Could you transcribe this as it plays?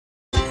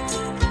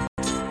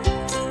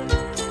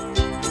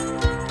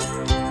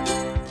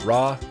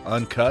raw,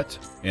 uncut,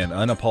 and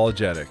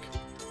unapologetic.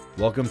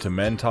 Welcome to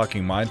Men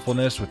Talking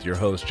Mindfulness with your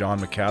hosts John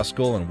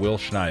McCaskill and Will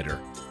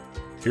Schneider.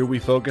 Here we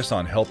focus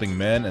on helping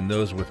men and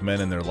those with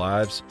men in their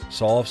lives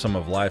solve some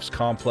of life's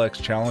complex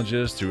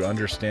challenges through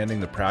understanding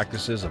the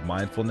practices of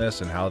mindfulness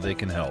and how they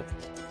can help.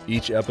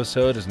 Each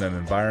episode is in an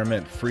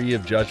environment free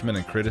of judgment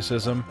and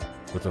criticism,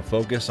 with a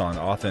focus on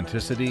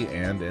authenticity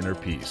and inner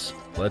peace.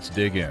 Let's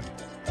dig in.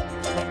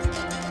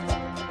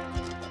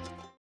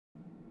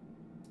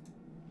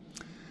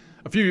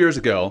 A few years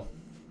ago,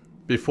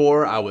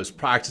 before I was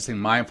practicing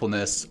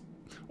mindfulness,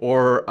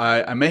 or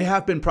I may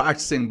have been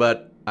practicing,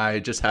 but I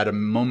just had a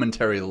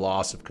momentary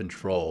loss of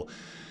control.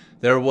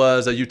 There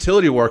was a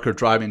utility worker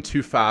driving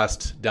too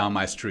fast down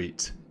my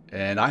street,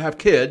 and I have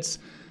kids,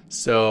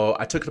 so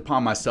I took it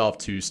upon myself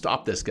to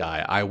stop this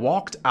guy. I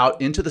walked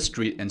out into the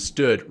street and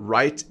stood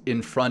right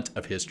in front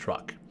of his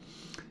truck.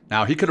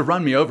 Now, he could have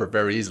run me over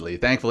very easily.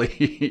 Thankfully,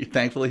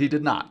 he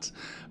did not.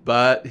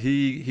 But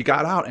he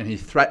got out and he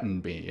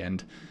threatened me.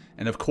 And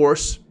of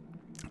course,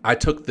 I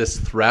took this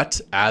threat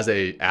as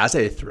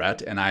a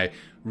threat, and I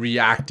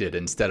reacted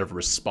instead of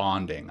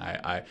responding.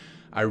 I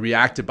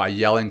reacted by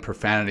yelling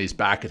profanities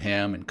back at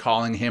him and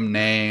calling him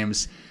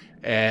names.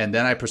 And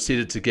then I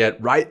proceeded to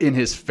get right in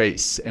his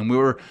face. And we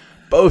were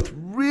both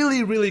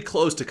really, really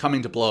close to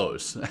coming to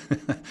blows.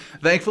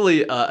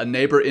 Thankfully, a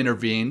neighbor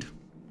intervened.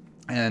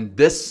 And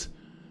this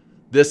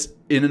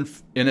in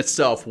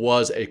itself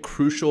was a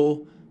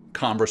crucial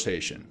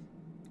conversation.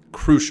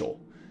 Crucial.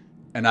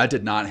 And I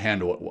did not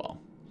handle it well.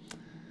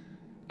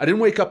 I didn't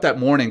wake up that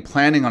morning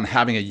planning on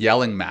having a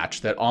yelling match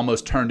that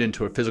almost turned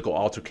into a physical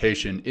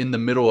altercation in the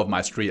middle of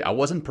my street. I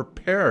wasn't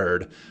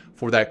prepared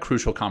for that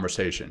crucial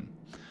conversation.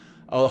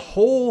 A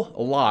whole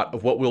lot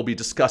of what we'll be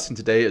discussing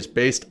today is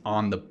based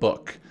on the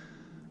book,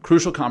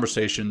 Crucial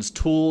Conversations,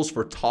 Tools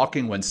for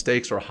Talking When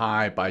Stakes Are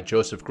High by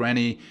Joseph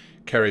Grenny,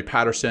 Carrie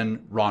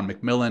Patterson, Ron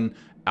McMillan,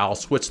 Al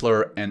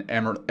Switzler, and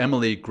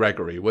Emily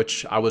Gregory,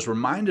 which I was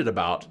reminded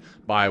about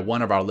by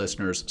one of our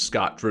listeners,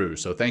 Scott Drew.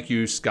 So thank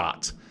you,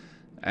 Scott.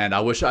 And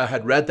I wish I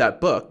had read that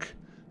book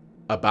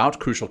about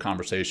Crucial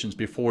Conversations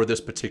before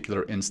this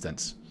particular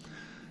instance.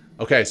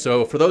 Okay,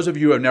 so for those of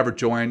you who have never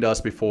joined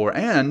us before,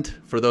 and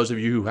for those of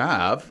you who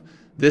have,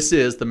 this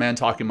is the Men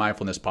Talking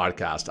Mindfulness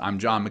podcast. I'm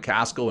John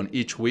McCaskill, and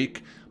each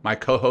week my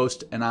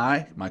co-host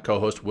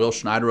Will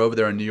Schneider over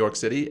there in New York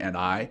City, and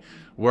I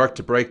work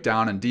to break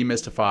down and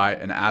demystify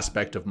an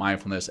aspect of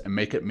mindfulness and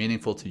make it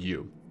meaningful to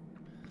you.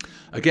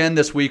 Again,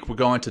 this week we're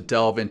going to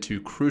delve into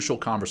crucial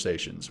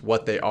conversations,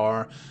 what they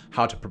are,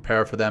 how to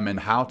prepare for them, and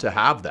how to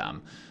have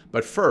them.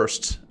 But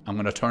first, I'm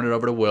going to turn it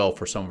over to Will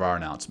for some of our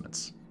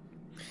announcements.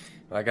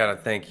 I got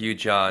to thank you,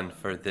 John,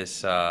 for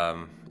this.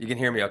 You can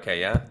hear me okay,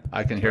 yeah?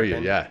 I can hear you,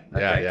 yeah.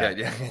 Good.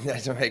 Yeah,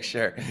 just to make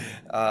sure.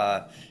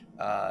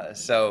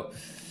 So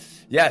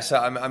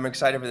I'm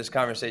excited for this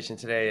conversation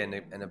today,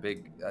 and a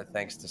big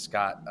thanks to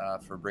Scott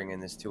for bringing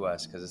this to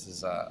us, because this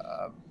is,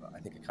 I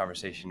think, a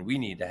conversation we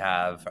need to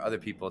have for other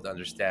people to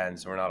understand,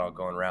 so we're not all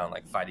going around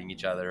like fighting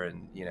each other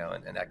and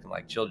acting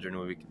like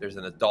children. There's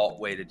an adult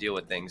way to deal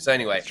with things. So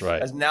anyway, that's right.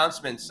 As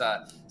announcements,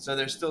 so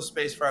there's still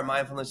space for our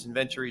mindfulness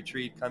adventure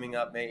retreat coming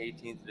up May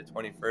 18th to the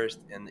 21st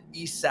in the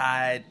east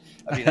side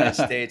of the United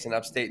States in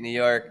upstate New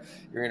York.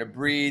 You're going to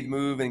breathe,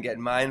 move, and get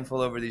mindful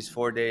over these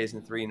 4 days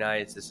and 3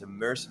 nights. This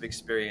immersive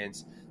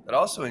experience that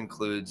also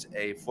includes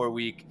a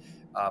 4-week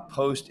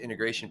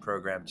post-integration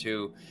program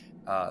too.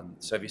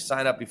 So if you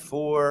sign up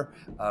before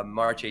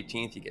March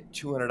 18th, you get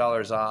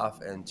 $200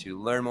 off. And to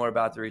learn more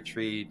about the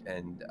retreat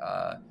and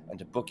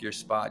to book your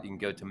spot, you can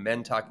go to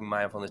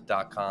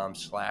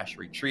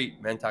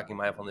mentalkingmindfulness.com/retreat,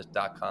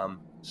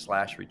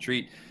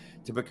 mentalkingmindfulness.com/retreat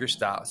to book your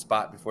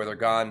spot before they're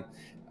gone.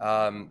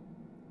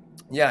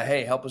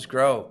 Help us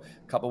grow.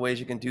 A couple ways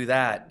you can do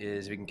that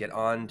is we can get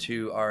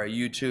onto our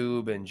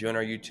YouTube and join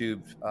our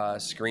YouTube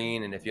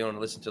screen. And if you want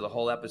to listen to the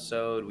whole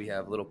episode, we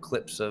have little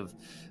clips of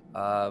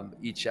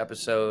each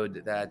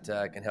episode that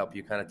can help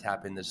you kind of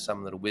tap into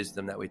some of the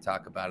wisdom that we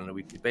talk about on a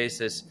weekly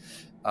basis.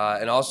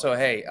 And also,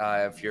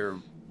 if you're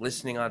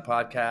listening on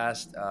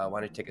podcast, why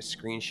don't you take a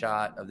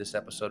screenshot of this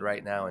episode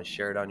right now and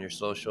share it on your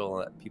social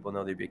and let people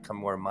know they become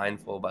more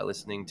mindful by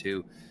listening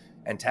to,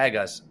 and tag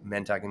us,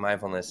 Men Talking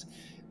Mindfulness.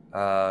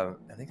 I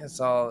think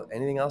that's all.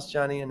 Anything else,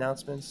 Johnny?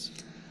 Announcements?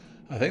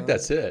 I think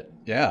that's it.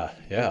 Yeah.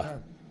 Okay.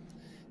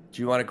 Do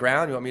you want to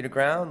ground? You want me to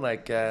ground?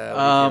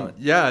 I'll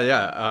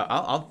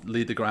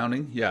lead the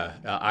grounding. Yeah,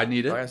 I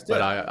need it,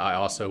 but I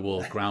also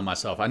will ground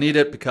myself. I need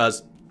it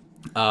because,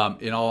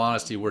 in all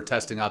honesty, we're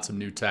testing out some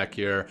new tech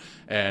here,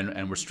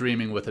 and we're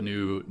streaming with a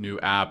new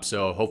app.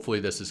 So hopefully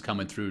this is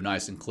coming through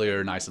nice and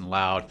clear, nice and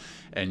loud,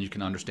 and you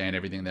can understand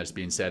everything that's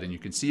being said, and you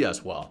can see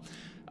us well.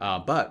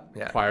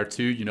 Prior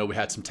to, we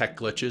had some tech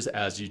glitches,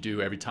 as you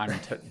do every time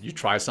you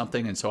try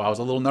something. And so I was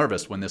a little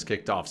nervous when this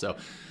kicked off. So,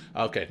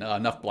 okay,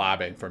 enough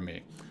blabbing from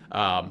me.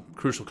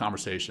 Crucial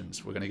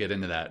conversations. We're going to get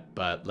into that,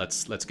 but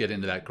let's get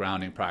into that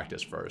grounding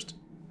practice first.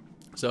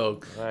 So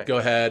Go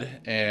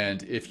ahead,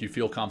 and if you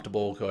feel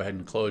comfortable, go ahead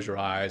and close your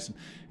eyes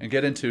and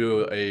get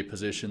into a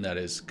position that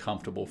is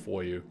comfortable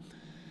for you.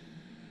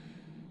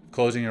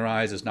 Closing your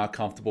eyes is not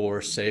comfortable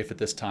or safe at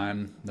this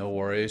time. No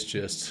worries.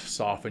 Just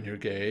soften your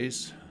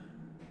gaze.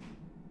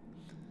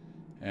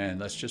 And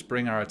let's just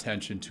bring our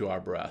attention to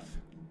our breath.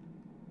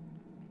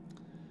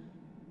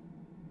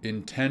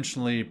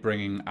 Intentionally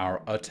bringing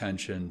our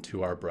attention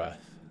to our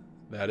breath.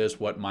 That is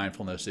what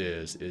mindfulness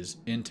is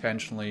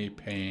intentionally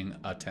paying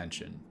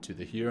attention to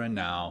the here and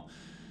now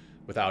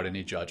without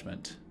any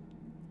judgment.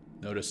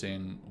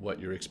 Noticing what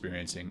you're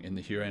experiencing in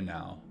the here and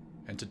now.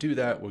 And to do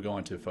that, we're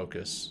going to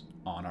focus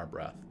on our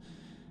breath.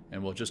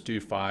 And we'll just do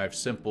 5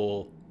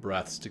 simple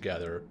breaths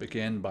together.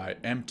 Begin by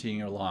emptying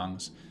your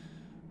lungs.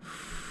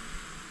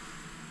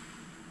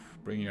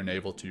 Bringing your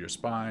navel to your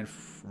spine,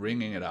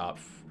 wringing it out,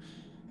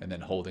 and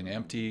then holding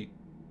empty.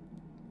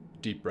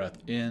 Deep breath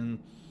in,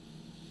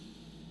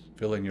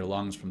 filling your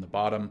lungs from the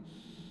bottom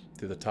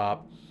to the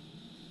top.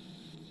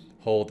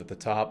 Hold at the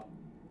top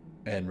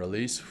and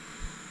release.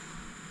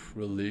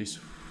 Release.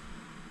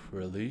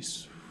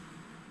 Release.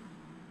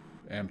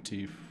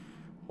 Empty.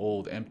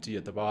 Hold empty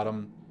at the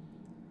bottom.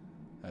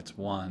 That's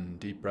 1.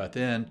 Deep breath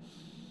in,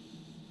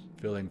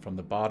 filling from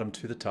the bottom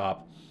to the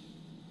top.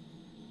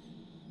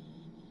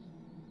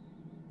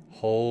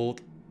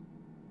 Hold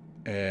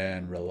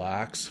and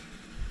relax,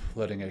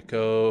 letting it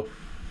go,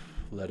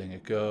 letting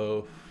it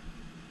go,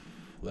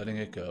 letting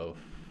it go.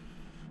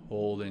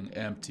 Holding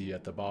empty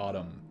at the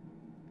bottom.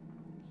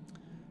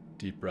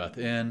 Deep breath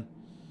in.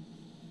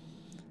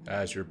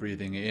 As you're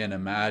breathing in,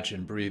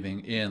 imagine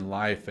breathing in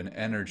life and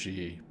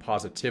energy,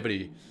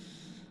 positivity.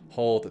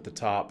 Hold at the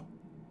top.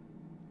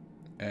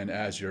 And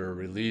as you're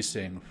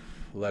releasing,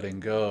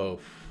 letting go,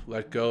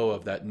 let go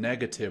of that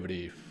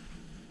negativity,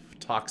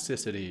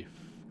 toxicity,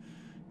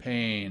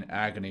 pain,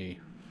 agony.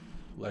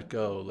 Let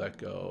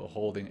go,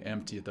 holding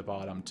empty at the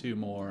bottom. 2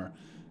 more.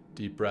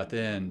 Deep breath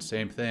in,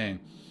 same thing.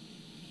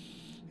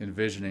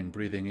 Envisioning,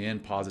 breathing in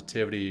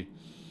positivity,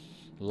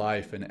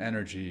 life and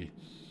energy.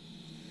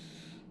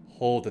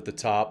 Hold at the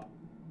top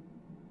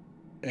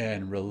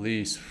and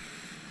release,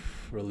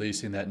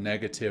 releasing that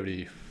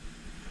negativity,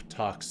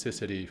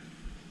 toxicity,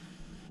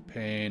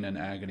 pain and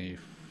agony,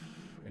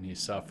 any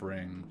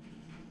suffering.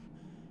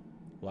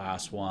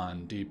 Last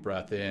one, deep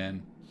breath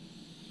in.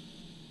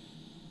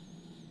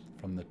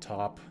 From the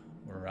top,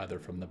 or rather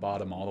from the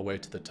bottom all the way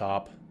to the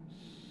top.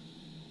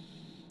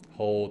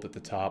 Hold at the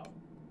top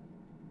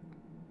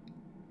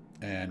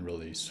and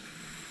release.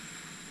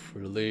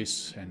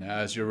 Release, and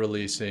as you're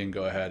releasing,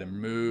 go ahead and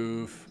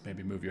move.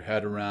 Maybe move your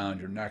head around,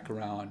 your neck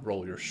around,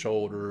 roll your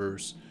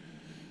shoulders.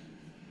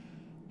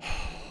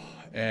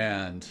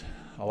 And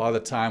a lot of the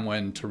time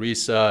when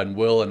Teresa and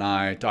Will and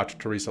I, Dr.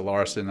 Teresa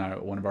Larson,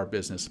 one of our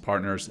business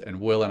partners, and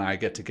Will and I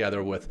get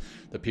together with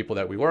the people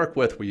that we work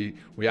with, we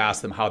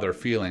ask them how they're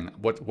feeling.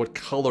 What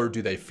color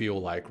do they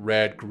feel like?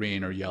 Red,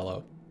 green, or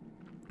yellow?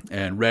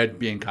 And red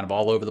being kind of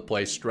all over the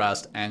place,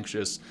 stressed,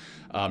 anxious,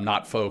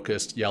 not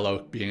focused. Yellow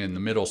being in the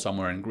middle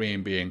somewhere, and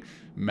green being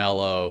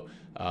mellow,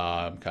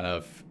 kind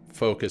of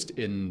focused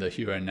in the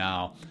here and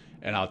now.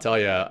 And I'll tell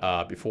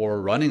you,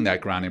 before running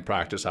that grounding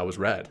practice, I was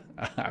red.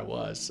 I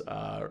was,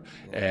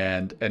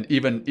 and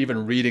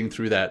even reading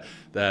through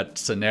that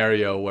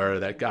scenario where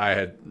that guy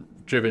had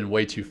driven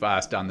way too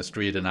fast down the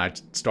street, and I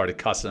started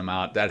cussing him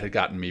out. That had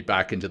gotten me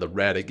back into the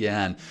red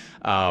again.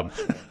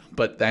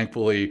 But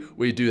thankfully,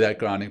 we do that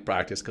grounding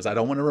practice because I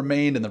don't want to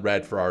remain in the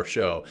red for our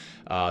show.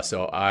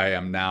 So I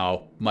am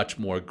now much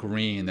more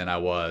green than I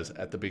was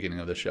at the beginning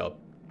of the show.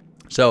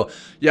 So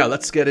yeah,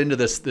 let's get into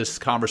this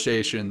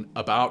conversation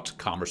about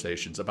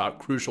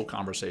crucial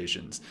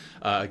conversations.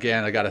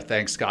 Again, I got to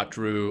thank Scott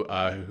Drew,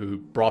 who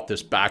brought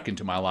this back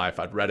into my life.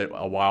 I'd read it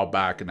a while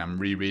back, and I'm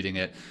rereading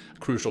it.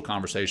 Crucial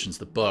Conversations,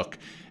 the book.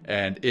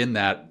 And in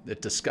that,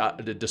 it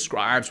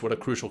describes what a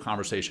crucial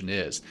conversation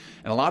is.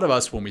 And a lot of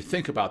us, when we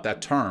think about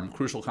that term,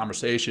 crucial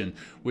conversation,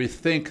 we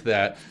think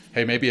that,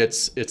 hey, maybe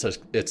it's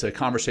a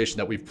conversation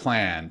that we've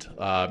planned,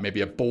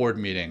 maybe a board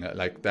meeting,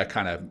 like that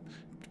kind of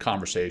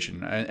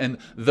conversation. And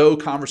though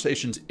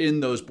conversations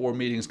in those board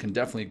meetings can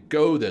definitely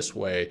go this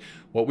way,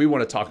 what we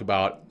want to talk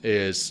about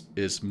is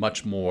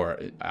much more,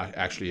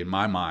 actually in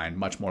my mind,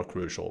 much more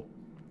crucial.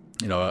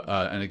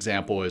 An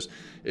example is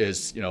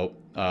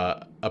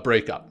a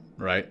breakup,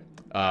 right?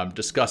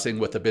 Discussing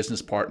with a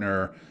business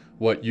partner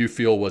what you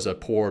feel was a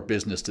poor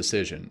business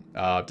decision.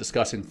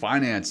 Discussing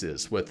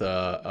finances with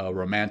a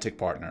romantic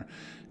partner.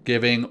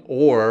 Giving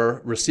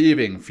or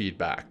receiving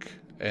feedback.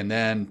 And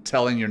then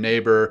telling your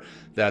neighbor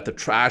that the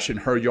trash in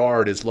her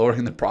yard is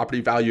lowering the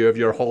property value of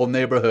your whole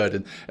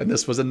neighborhood. And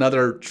this was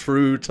another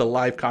true to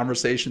life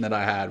conversation that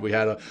I had. We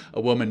had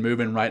a woman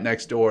moving right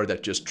next door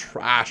that just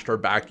trashed her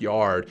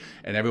backyard,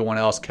 and everyone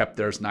else kept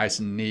theirs nice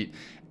and neat.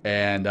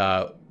 And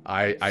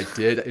I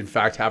did, in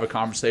fact, have a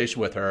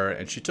conversation with her,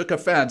 and she took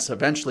offense.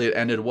 Eventually, it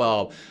ended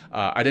well.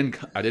 I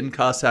didn't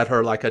cuss at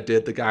her like I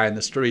did the guy in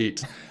the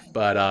street,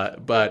 but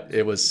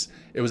it was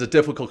a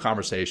difficult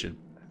conversation.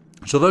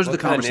 So those are the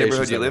conversations.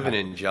 What kind of neighborhood you living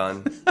in,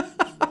 John?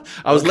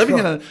 I was living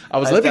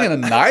in a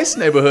nice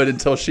neighborhood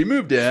until she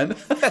moved in.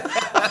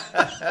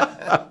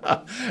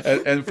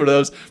 And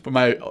for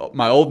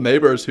my old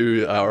neighbors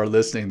who are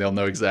listening, they'll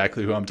know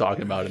exactly who I'm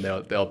talking about, and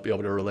they'll be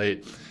able to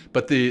relate.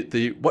 But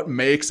the what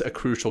makes a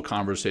crucial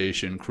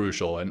conversation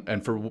crucial,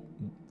 and for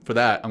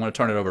that, I'm going to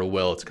turn it over to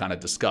Will to kind of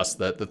discuss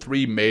the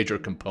three major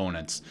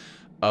components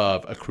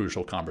of a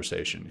crucial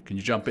conversation. Can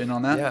you jump in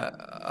on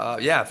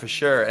that? Yeah, for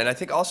sure. And I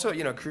think also,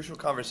 crucial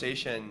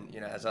conversation,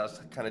 as I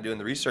was kind of doing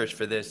the research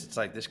for this, it's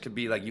like this could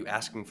be like you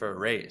asking for a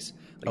raise,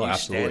 like you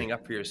absolutely. standing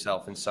up for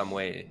yourself in some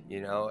way,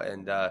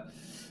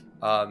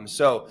 and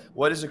so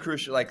what is a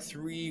crucial, like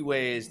three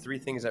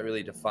things that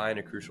really define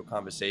a crucial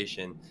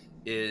conversation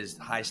is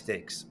high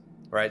stakes,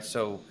 right?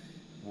 So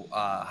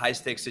high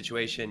stakes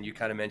situation, you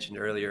kind of mentioned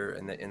earlier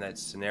in that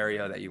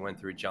scenario that you went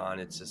through, John,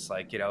 it's just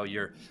like,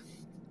 you're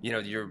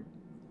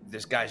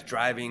this guy's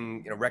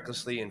driving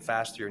recklessly and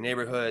fast through your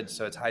neighborhood,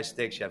 so it's high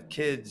stakes. You have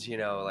kids,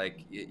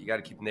 like you got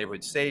to keep the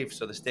neighborhood safe,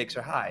 so the stakes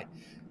are high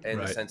in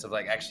the sense of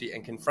like actually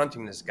and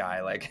confronting this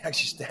guy, like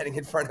actually standing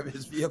in front of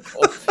his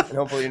vehicle, and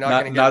hopefully you're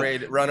not going to get ready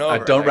to run over. I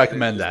don't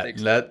recommend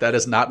that. That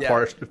is not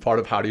part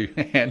of how do you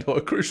handle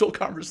a crucial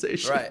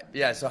conversation. Right.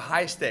 Yeah. So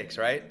high stakes,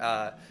 right?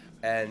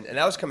 And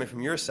that was coming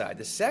from your side.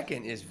 The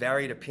second is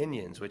varied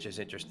opinions, which is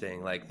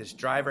interesting. Like this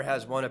driver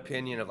has one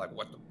opinion of like,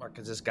 what the fuck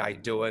is this guy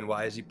doing?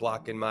 Why is he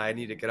blocking I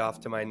need to get off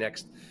to my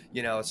next,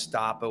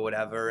 stop or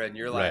whatever. And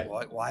you're like,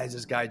 why is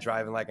this guy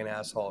driving like an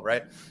asshole?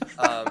 Right.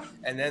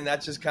 And then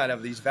that's just kind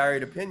of these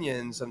varied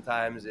opinions.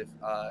 Sometimes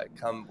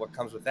what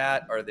comes with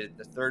that, or the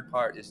third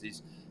part is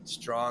these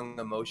strong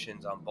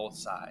emotions on both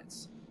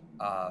sides.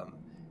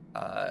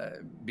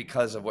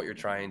 Because of what you're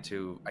trying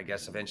to, I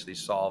guess, eventually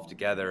solve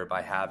together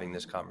by having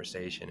this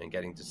conversation and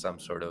getting to some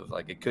sort of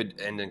like, it could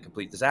end in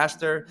complete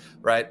disaster,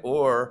 right?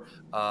 Or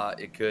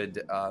it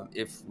could,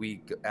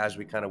 as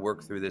we kind of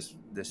work through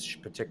this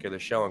particular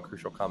show on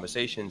crucial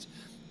conversations,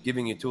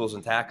 giving you tools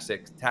and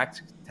tactics to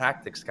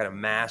kind of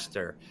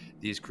master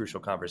these crucial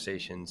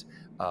conversations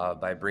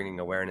by bringing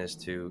awareness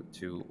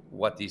to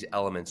what these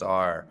elements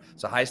are.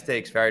 So high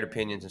stakes, varied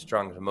opinions, and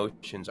strong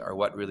emotions are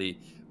what really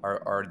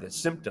are the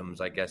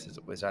symptoms, I guess,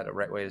 is that a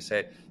right way to say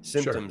it?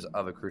 Symptoms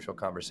of a crucial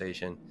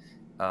conversation,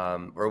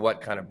 or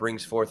what kind of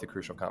brings forth a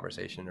crucial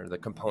conversation, or the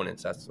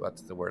components. That's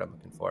the word I'm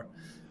looking for.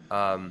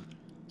 Well,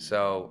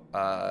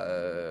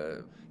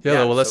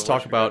 let's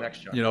talk about,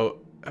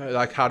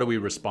 like how do we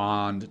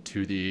respond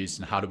to these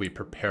and how do we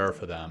prepare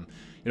for them?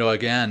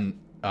 Again,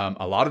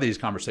 a lot of these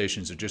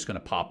conversations are just going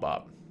to pop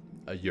up.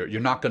 You're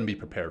not going to be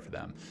prepared for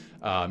them.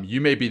 You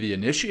may be the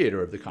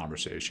initiator of the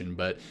conversation,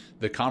 but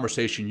the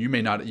conversation you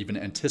may not even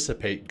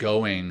anticipate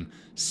going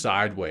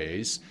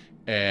sideways.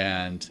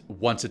 And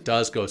once it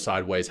does go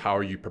sideways, how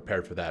are you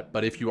prepared for that?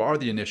 But if you are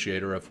the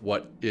initiator of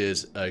what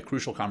is a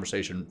crucial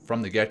conversation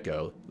from the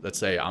get-go, let's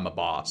say I'm a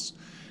boss,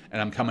 and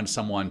I'm coming to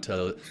someone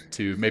to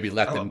maybe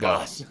let them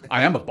go.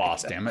 I am a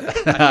boss, damn it.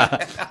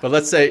 But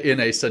let's say in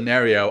a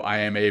scenario, I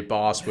am a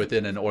boss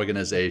within an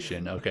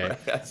organization, okay?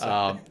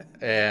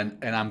 And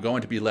I'm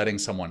going to be letting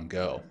someone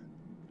go.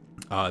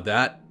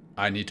 That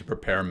I need to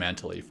prepare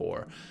mentally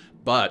for.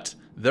 But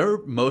they're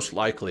most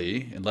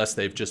likely, unless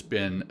they've just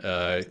been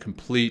a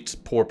complete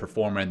poor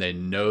performer and they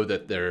know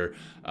that they're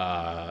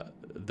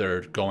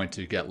going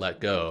to get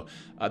let go,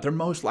 they're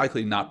most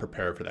likely not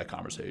prepared for that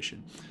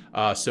conversation.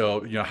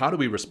 So how do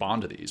we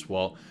respond to these?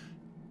 Well,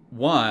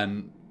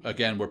 one,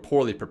 again, we're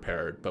poorly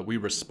prepared, but we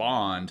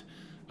respond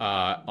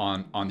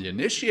on the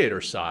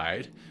initiator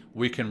side.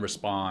 We can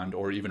respond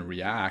or even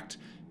react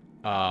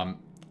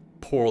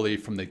poorly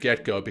from the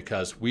get-go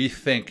because we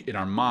think in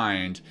our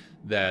mind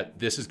that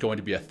this is going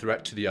to be a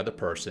threat to the other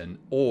person,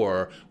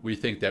 or we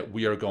think that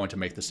we are going to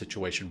make the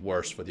situation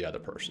worse for the other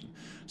person.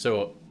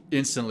 So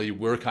instantly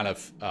we're kind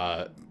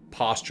of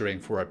posturing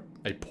for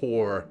a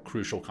poor,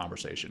 crucial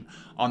conversation.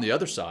 On the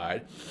other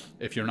side,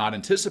 if you're not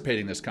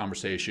anticipating this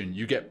conversation,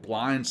 you get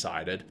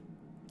blindsided.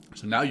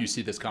 So now you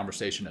see this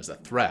conversation as a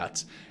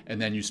threat,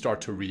 and then you start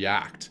to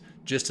react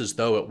just as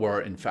though it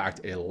were, in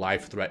fact, a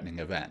life-threatening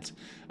event.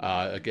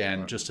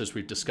 Again, just as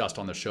we've discussed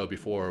on the show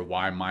before,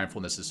 why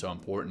mindfulness is so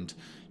important.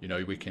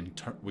 We can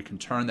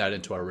turn that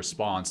into a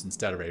response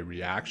instead of a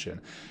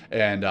reaction,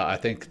 and I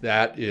think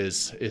that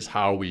is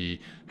how we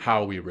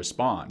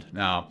respond.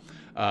 Now,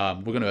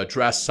 we're going to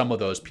address some of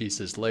those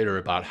pieces later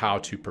about how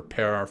to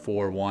prepare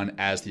for one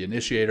as the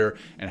initiator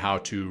and how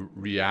to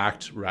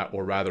react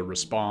or rather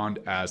respond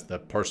as the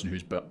person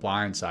who's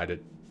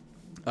blindsided.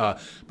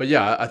 But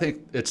yeah, I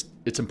think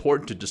it's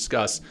important to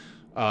discuss,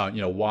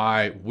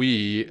 why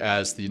we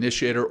as the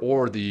initiator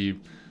or the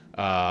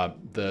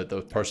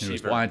person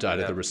who's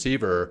blindsided, the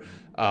receiver,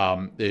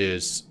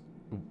 is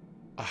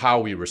how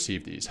we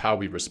receive these, how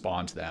we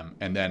respond to them,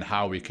 and then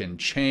how we can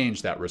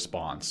change that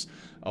response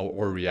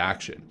or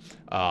reaction.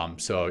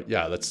 So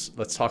yeah,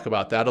 let's talk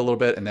about that a little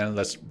bit, and then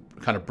let's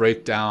kind of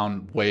break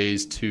down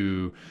ways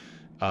to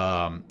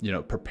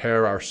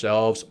prepare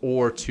ourselves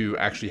or to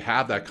actually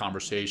have that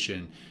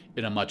conversation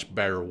in a much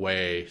better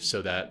way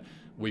so that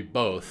we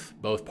both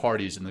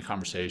parties in the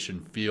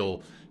conversation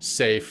feel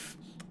safe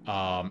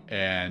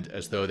and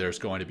as though there's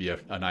going to be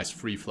a nice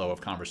free flow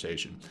of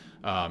conversation.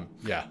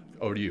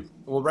 Over to you.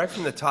 Well, right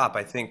from the top,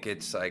 I think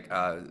it's like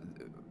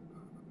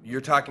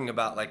you're talking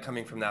about like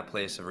coming from that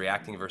place of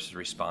reacting versus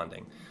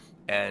responding.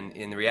 And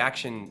in the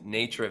reaction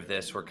nature of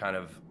this,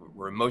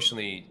 we're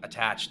emotionally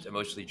attached,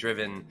 emotionally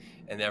driven,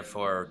 and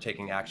therefore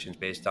taking actions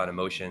based on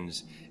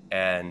emotions.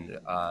 And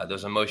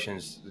those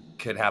emotions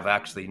could have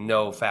actually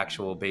no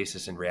factual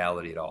basis in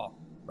reality at all,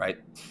 right?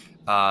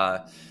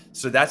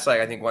 So that's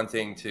like, I think, one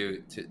thing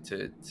to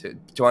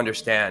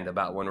understand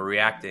about when we're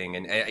reacting,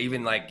 and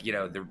even like,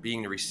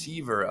 being the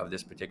receiver of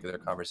this particular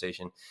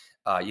conversation,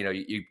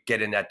 you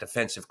get in that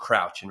defensive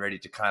crouch and ready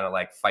to kind of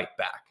like fight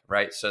back,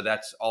 right? So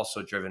that's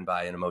also driven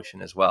by an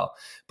emotion as well.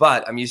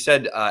 But you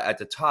said at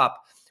the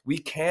top, we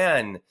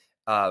can,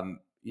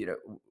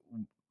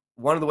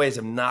 one of the ways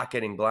of not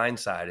getting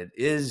blindsided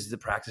is the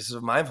practice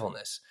of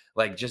mindfulness,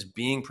 like just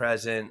being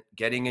present,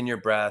 getting in your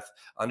breath,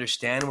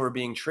 understand we're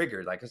being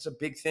triggered. Like it's a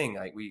big thing.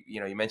 Like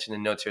you mentioned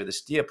in notes here, the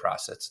STIA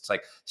process. It's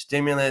like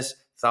stimulus,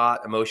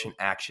 thought, emotion,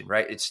 action,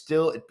 right?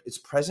 It's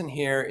present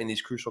here in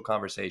these crucial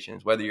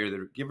conversations, whether you're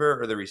the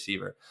giver or the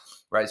receiver,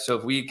 right? So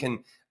if we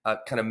can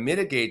kind of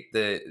mitigate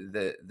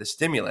the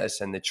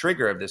stimulus and the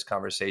trigger of this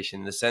conversation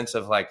in the sense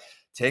of like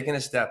taking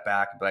a step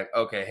back and be like,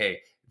 okay,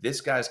 hey, this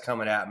guy's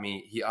coming at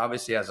me. He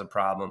obviously has a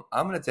problem.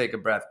 I'm going to take a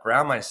breath,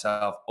 ground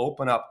myself,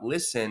 open up,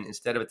 listen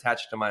instead of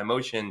attached to my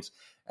emotions,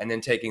 and then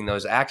taking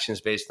those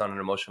actions based on an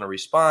emotional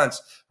response,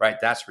 right?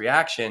 That's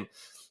reaction.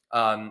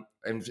 And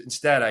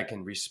instead, I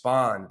can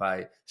respond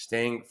by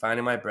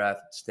finding my breath,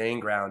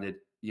 staying grounded,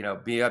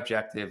 be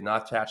objective,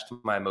 not attached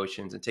to my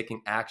emotions, and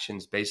taking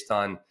actions based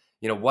on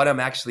what I'm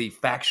actually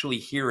factually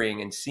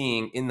hearing and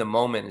seeing in the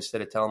moment,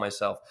 instead of telling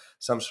myself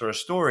some sort of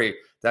story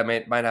that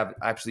might have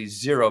actually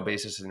zero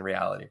basis in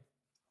reality.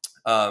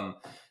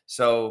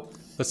 So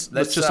let's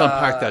just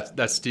unpack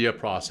that STIA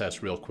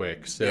process real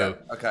quick. So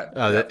okay.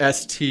 The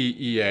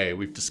STEA,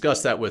 we've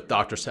discussed that with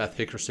Dr. Seth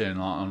Hickerson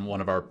on one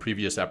of our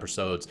previous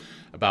episodes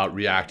about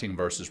reacting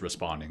versus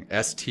responding.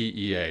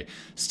 STEA,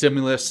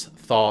 stimulus,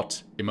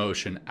 thought,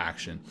 emotion,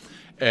 action.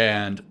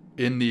 And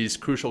in these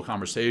crucial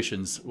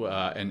conversations,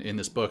 and in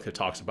this book, it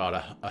talks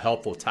about a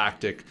helpful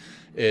tactic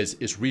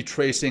is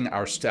retracing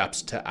our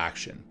steps to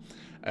action.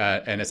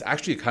 And it's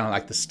actually kind of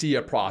like the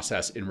STIA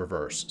process in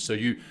reverse. So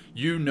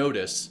you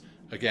notice,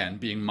 again,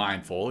 being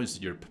mindful is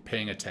you're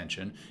paying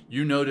attention.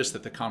 You notice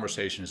that the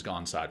conversation has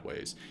gone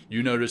sideways.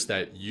 You notice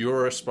that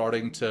you're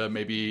starting to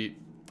maybe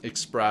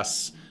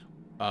express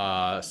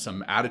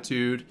some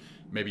attitude.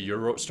 Maybe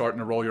you're starting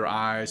to roll your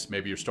eyes.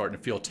 Maybe you're starting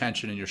to feel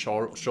tension in your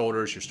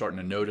shoulders. You're starting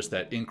to notice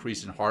that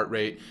increase in heart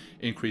rate,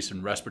 increase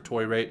in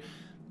respiratory rate.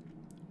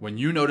 When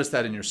you notice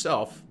that in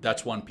yourself,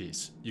 that's one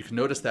piece. You can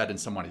notice that in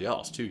somebody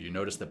else too. You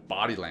notice the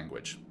body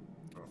language.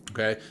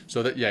 Okay,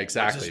 so that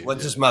exactly.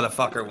 What's this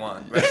motherfucker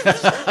want?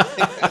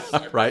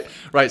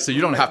 Right. So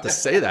you don't have to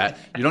say that.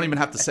 You don't even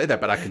have to say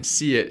that, but I can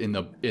see it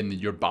in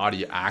your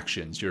body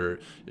actions, your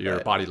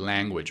body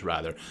language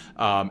rather,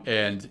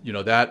 and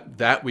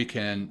that we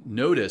can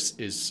notice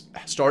is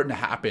starting to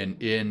happen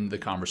in the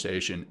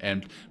conversation,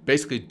 and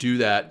basically do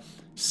that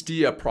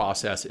STIA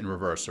process in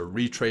reverse, or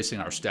retracing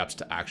our steps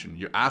to action.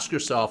 You ask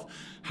yourself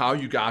how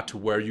you got to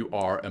where you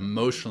are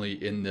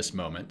emotionally in this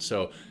moment.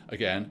 So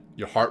again,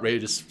 your heart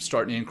rate is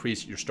starting to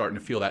increase. You're starting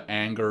to feel that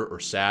anger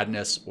or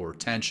sadness or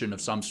tension of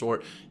some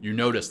sort. You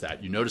notice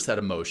that. You notice that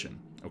emotion.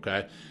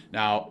 Okay.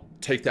 Now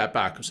take that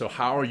back. So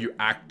how are you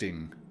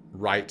acting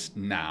right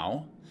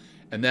now?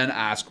 And then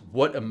ask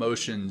what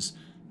emotions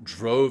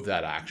drove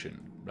that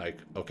action. Like,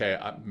 okay,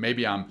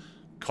 maybe I'm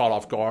caught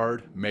off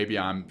guard, maybe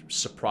I'm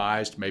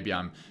surprised, maybe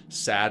I'm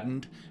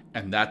saddened,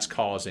 and that's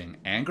causing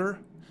anger.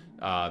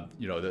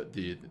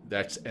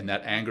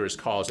 That anger is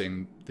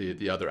causing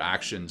the other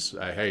actions.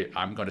 Hey,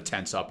 I'm going to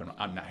tense up,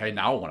 and hey,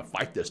 now I want to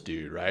fight this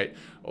dude, right?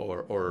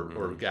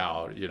 Or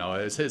gal. You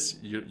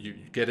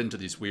get into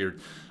these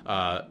weird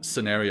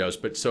scenarios.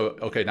 But so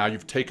okay, now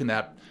you've taken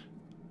that,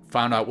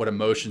 found out what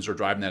emotions are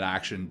driving that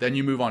action. Then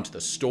you move on to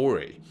the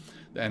story.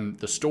 And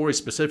the story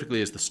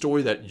specifically is the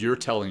story that you're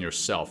telling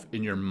yourself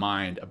in your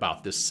mind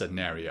about this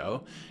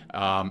scenario.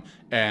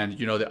 And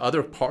the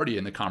other party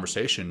in the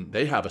conversation,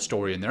 they have a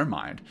story in their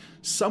mind.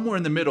 Somewhere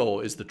in the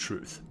middle is the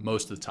truth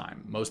most of the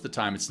time. Most of the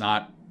time, it's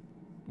not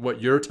what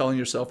you're telling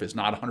yourself is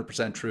not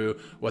 100% true.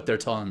 What they're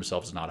telling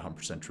themselves is not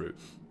 100% true.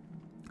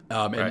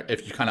 Right. And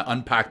if you kind of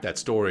unpack that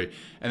story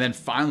and then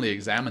finally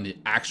examine the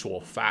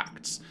actual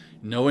facts,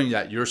 knowing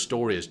that your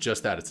story is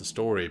just that, it's a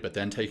story, but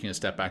then taking a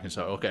step back and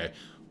say, okay,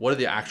 what are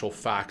the actual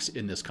facts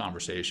in this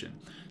conversation?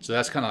 So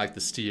that's kind of like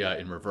the STIA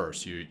in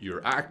reverse.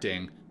 You're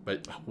acting,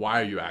 but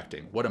why are you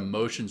acting? What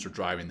emotions are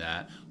driving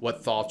that?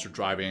 What thoughts are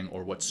driving,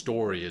 or what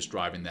story is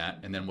driving that?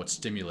 And then what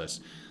stimulus?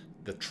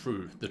 The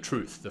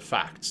truth, the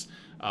facts.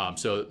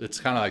 So it's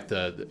kind of like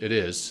the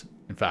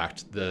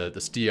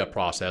STIA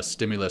process: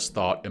 stimulus,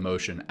 thought,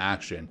 emotion,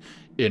 action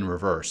in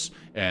reverse.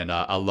 And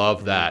I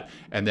love that.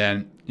 And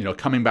then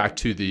coming back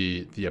to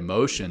the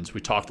emotions,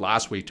 we talked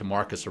last week to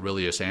Marcus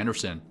Aurelius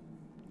Anderson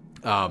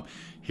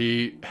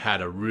He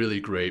had a really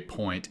great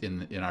point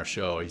in our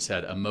show. He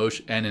said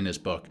emotion, and in his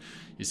book,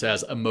 he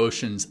says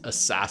emotions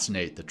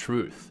assassinate the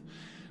truth.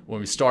 When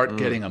we start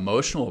getting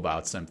emotional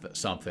about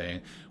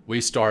something,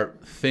 we start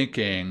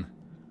thinking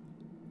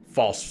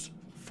false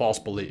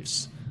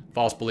beliefs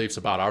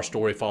about our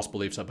story, false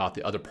beliefs about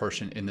the other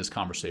person in this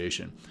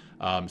conversation.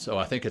 So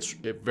I think it's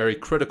very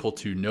critical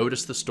to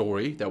notice the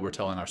story that we're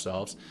telling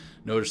ourselves,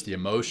 notice the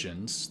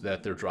emotions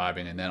that they're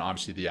driving, and then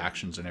obviously the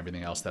actions and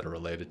everything else that are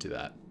related to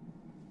that.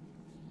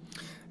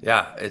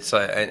 Yeah, it's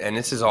and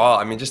this is all.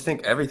 I mean, just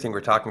think everything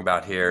we're talking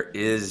about here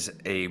is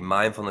a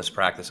mindfulness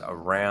practice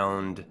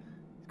around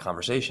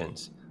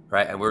conversations,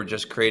 right? And we're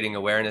just creating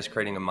awareness,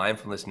 creating a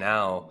mindfulness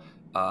now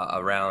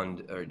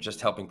around or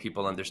just helping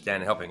people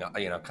understand and helping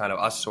kind of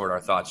us sort our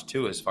thoughts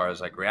too, as far as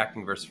like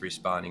reacting versus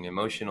responding,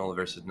 emotional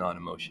versus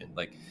non-emotion,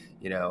 like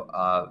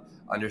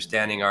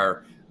understanding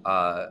our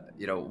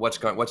what's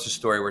the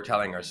story we're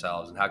telling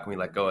ourselves, and how can we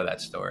let go of that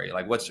story,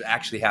 like what's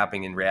actually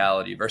happening in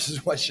reality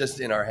versus what's just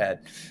in our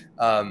head.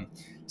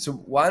 So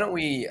why don't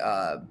we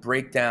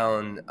break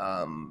down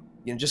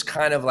just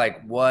kind of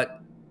like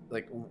what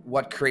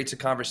creates a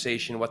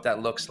conversation, what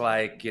that looks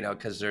like,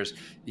 because there's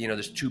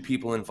two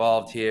people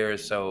involved here.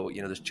 So,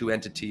 there's two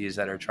entities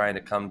that are trying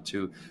to come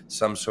to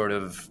some sort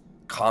of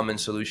common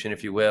solution,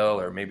 if you will,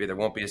 or maybe there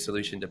won't be a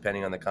solution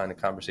depending on the kind of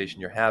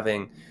conversation you're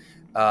having.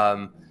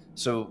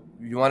 So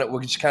we'll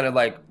just kind of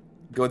like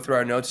go through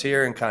our notes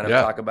here and kind of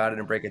talk about it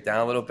and break it down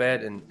a little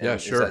bit. And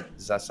sure.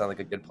 Does that sound like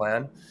a good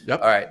plan?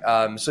 Yep. All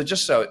right. So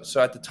just so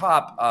at the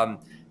top,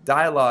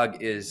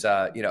 dialogue is,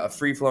 a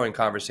free-flowing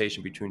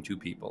conversation between two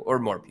people or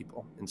more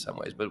people in some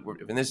ways. But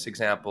in this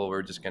example,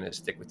 we're just going to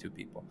stick with two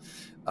people.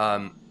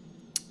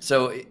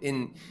 So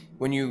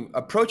when you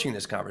approaching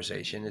this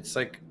conversation, it's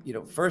like,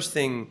 first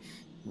thing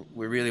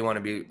we really want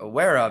to be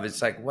aware of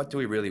is like, what do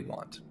we really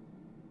want?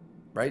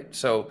 Right?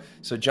 So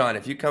John,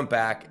 if you come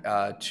back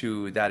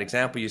to that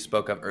example you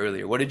spoke of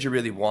earlier, what did you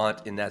really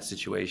want in that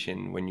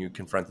situation when you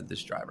confronted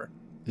this driver?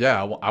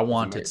 Yeah, I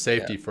wanted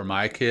safety for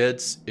my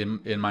kids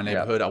in my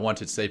neighborhood. I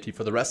wanted safety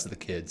for the rest of the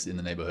kids in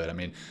the neighborhood. I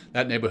mean,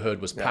 that neighborhood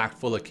was packed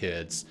full of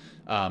kids,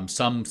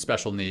 some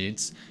special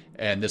needs.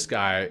 And this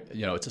guy,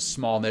 it's a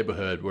small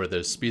neighborhood where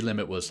the speed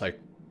limit was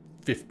like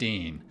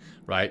 15,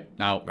 right?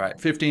 Now,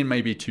 15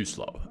 may be too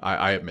slow.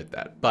 I admit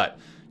that. But,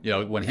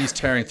 when he's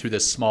tearing through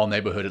this small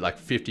neighborhood at like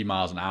 50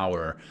 miles an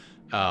hour,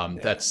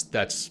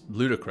 that's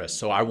ludicrous.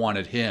 So I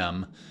wanted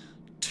him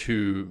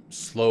to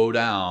slow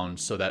down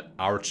so that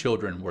our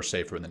children were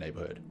safer in the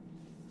neighborhood.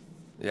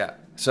 Yeah.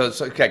 So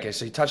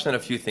you touched on a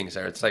few things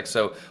there. It's like,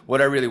 so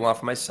what I really want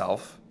for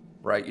myself,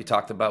 right? You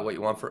talked about what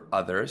you want for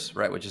others,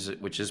 right? Which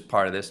is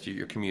part of this,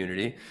 your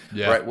community,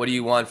 right? What do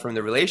you want from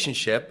the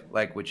relationship,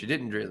 like, which you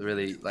didn't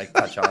really like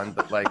touch on,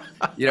 but like,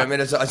 I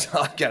mean, it's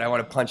again, I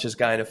want to punch this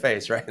guy in the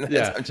face, right?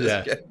 I'm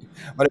just kidding.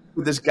 I want to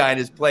put this guy in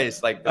his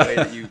place, like the way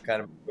that you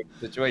kind of put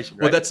the situation,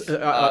 right? Well, that's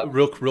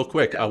real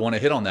quick. I want to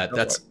hit on that.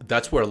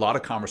 That's where a lot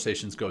of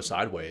conversations go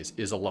sideways.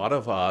 Is a lot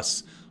of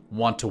us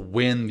want to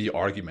win the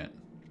argument,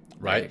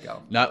 right? There you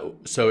go. Now,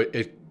 so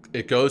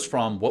it goes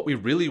from what we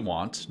really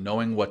want,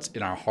 knowing what's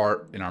in our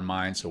heart, in our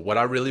mind. So what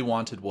I really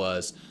wanted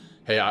was,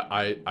 hey,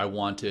 I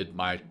wanted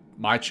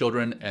my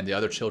children and the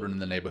other children in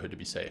the neighborhood to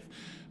be safe.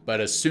 But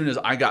as soon as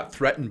I got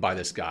threatened by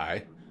this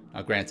guy,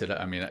 granted,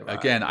 I mean,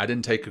 again, I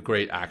didn't take a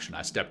great action.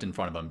 I stepped in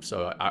front of him,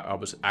 so I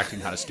was acting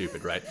kind of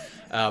stupid, right?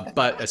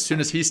 But as soon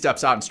as he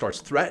steps out and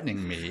starts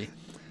threatening me,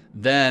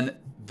 then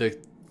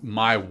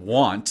my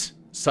want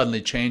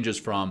suddenly changes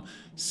from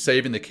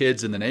saving the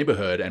kids in the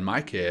neighborhood and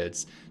my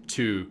kids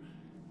to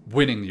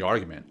winning the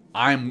argument.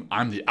 I'm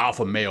the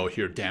alpha male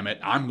here, damn it.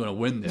 I'm going to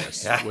win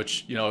this,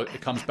 which,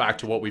 it comes back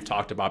to what we've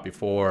talked about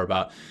before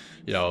about,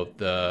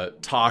 the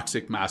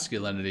toxic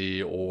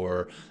masculinity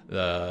or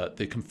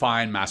the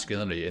confined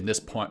masculinity. In this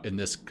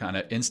kind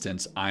of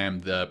instance, I am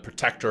the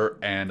protector,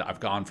 and I've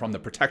gone from the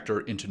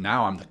protector into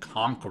now I'm the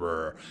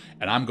conqueror,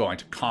 and I'm going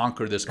to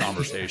conquer this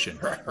conversation,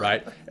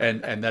 right?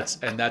 And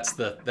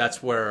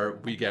that's where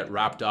we get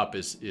wrapped up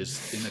is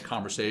in the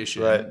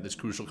conversation, this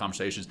crucial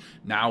conversations.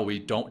 Now we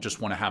don't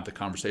just want to have the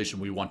conversation;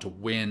 we want to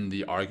win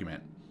the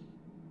argument.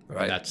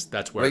 Right. And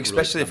that's where,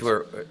 especially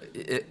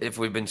if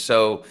we've been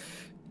so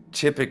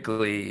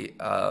typically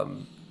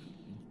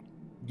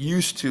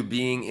used to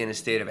being in a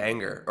state of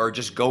anger or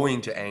just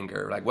going to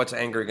anger. Like, what's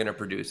anger going to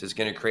produce? It's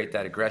going to create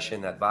that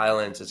aggression, that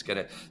violence. It's going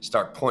to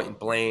start pointing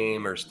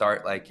blame or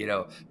start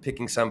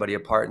picking somebody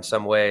apart in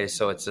some way.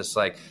 So it's just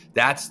like,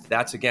 that's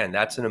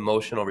an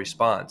emotional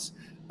response.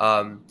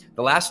 The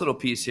last little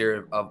piece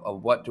here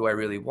of what do I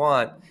really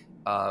want,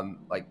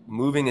 like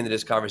moving into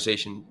this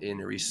conversation in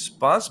a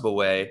responsible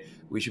way,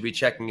 we should be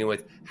checking in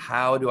with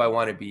how do I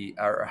want to be,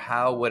 or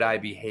how would I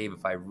behave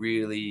if I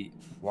really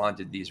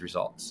wanted these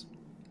results,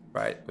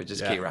 right? Which is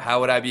key, right?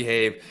 How would I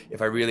behave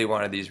if I really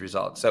wanted these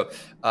results? So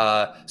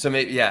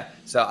maybe,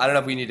 So I don't know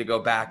if we need to go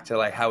back to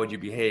like, how would you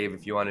behave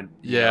if you wanted?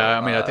 I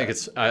mean, I think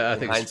it's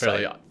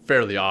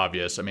fairly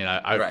obvious. I mean,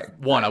 I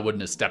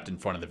wouldn't have stepped in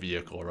front of the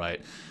vehicle,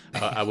 right?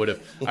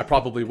 I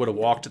probably would have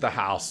walked to the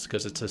house,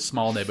 because it's a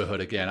small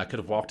neighborhood. Again, I could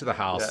have walked to the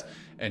house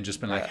and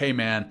just been like, hey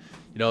man,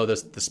 the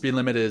speed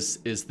limit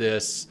is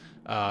this.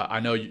 I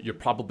know you're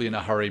probably in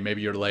a hurry.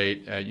 Maybe you're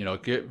late.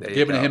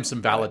 Giving him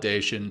some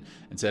validation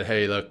and said,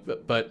 hey,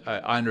 look, but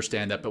I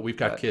understand that, but we've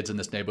got kids in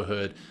this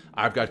neighborhood.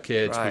 I've got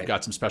kids. We've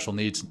got some special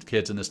needs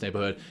kids in this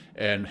neighborhood.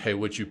 And hey,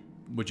 would you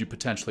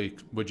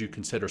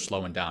consider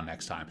slowing down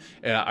next time?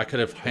 And I could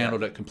have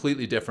handled it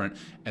completely different,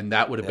 and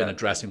that would have been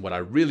addressing what I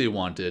really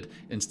wanted,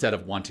 instead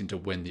of wanting to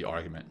win the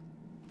argument.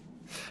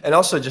 And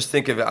also just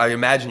think of it, I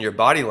imagine your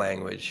body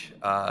language.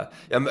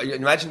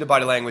 Imagine the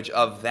body language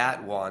of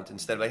that want,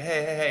 instead of like,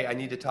 hey, I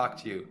need to talk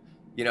to you.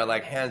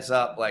 Like hands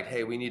up, like,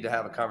 hey, we need to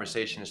have a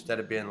conversation, instead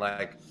of being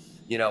like,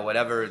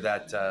 whatever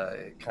that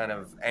kind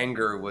of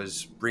anger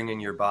was bringing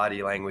your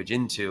body language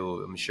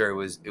into. I'm sure it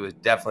was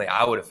definitely,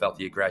 I would have felt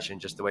the aggression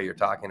just the way you're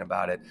talking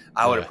about it.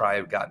 I would have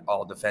probably got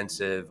all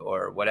defensive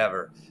or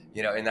whatever,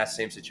 in that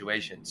same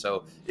situation.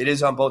 So it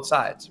is on both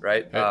sides,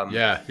 right?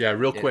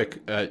 Real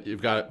quick,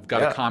 you've got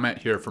a comment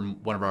here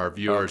from one of our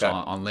viewers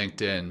on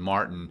LinkedIn,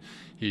 Martin.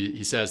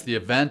 He says, the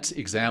event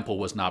example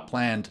was not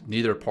planned.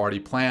 Neither party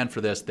planned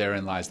for this.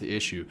 Therein lies the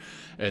issue.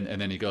 And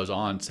then he goes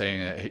on saying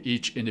that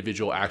each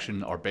individual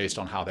action are based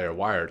on how they are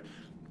wired.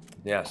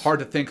 Yes. Hard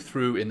to think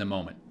through in the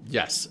moment.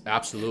 Yes,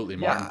 absolutely,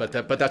 Martin.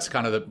 Yeah. But that's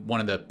kind of one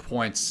of the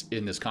points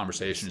in this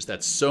conversation, is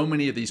that so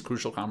many of these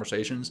crucial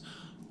conversations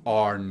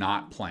are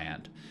not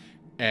planned.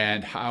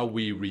 And how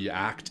we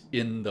react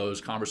in those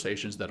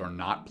conversations that are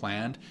not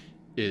planned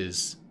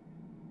is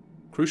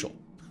crucial.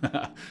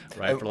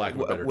 Right, for lack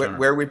of a better term.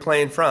 Where are we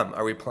playing from?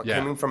 Are we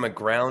coming from a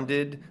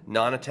grounded,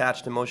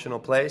 non-attached emotional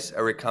place?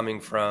 Are we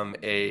coming from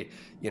a,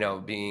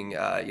 being,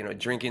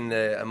 drinking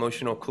the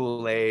emotional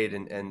Kool-Aid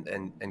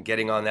and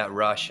getting on that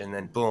rush, and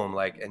then boom,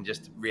 and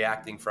just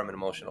reacting from an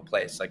emotional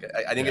place? Like,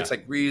 I think it's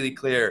really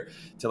clear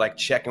to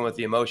check in with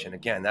the emotion.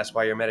 Again, that's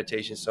why your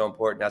meditation is so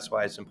important. That's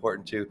why it's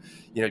important to,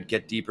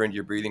 get deeper into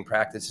your breathing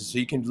practices, so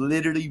you can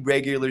literally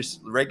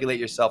regulate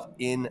yourself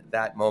in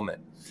that moment.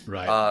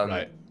 Right.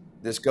 Right.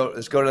 Let's go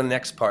to the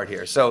next part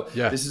here. So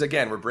this is,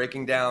 again, we're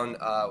breaking down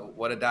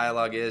what a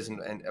dialogue is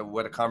and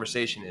what a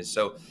conversation is.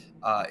 So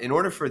in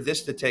order for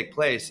this to take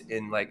place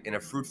in a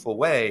fruitful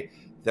way,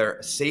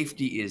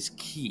 safety is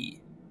key,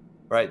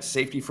 right?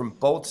 Safety from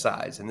both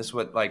sides. And this is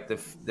what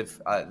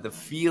the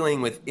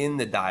feeling within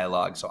the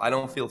dialogue. So I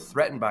don't feel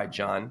threatened by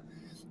John,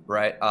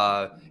 right?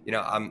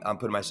 I'm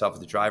putting myself as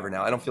the driver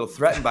now. I don't feel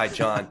threatened by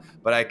John,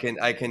 but I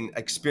can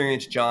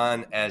experience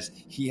John as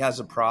he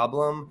has a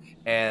problem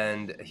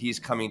and he's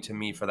coming to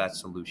me for that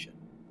solution,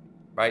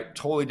 right?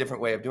 Totally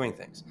different way of doing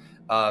things.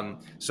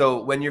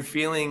 So when you're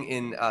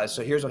feeling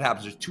so here's what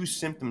happens. There's two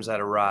symptoms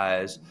that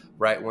arise,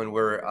 right? When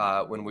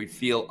we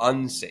feel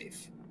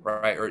unsafe,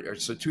 right? Or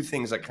so two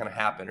things that kind of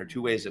happen, or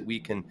two ways that we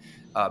can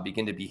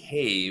begin to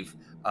behave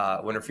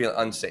when we're feeling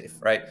unsafe,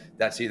 right?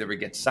 That's either we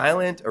get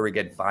silent or we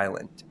get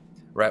violent,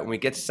 right? When we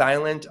get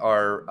silent,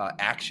 our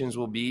actions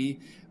will be,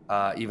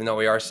 even though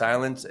we are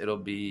silent, it'll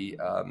be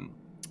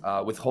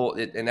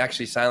and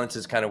actually silence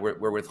is kind of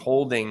we're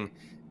withholding.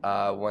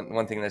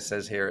 One thing that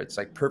says here, it's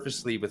like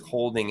purposely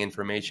withholding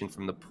information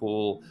from the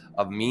pool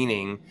of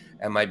meaning,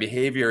 and my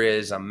behavior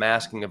is I'm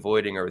masking,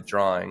 avoiding, or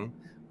withdrawing,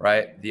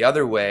 right? The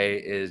other way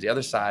is the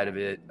other side of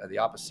it, the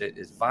opposite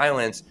is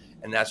violence,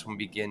 and that's when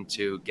we begin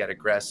to get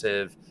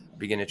aggressive,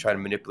 begin to try to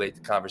manipulate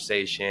the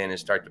conversation and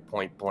start to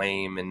point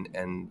blame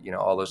and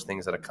all those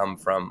things that have come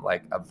from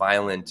a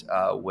violent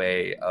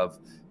way of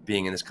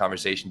being in this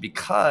conversation,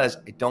 because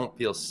I don't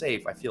feel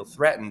safe. I feel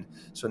threatened.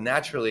 So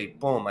naturally,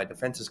 boom, my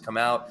defenses come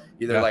out.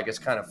 Either it's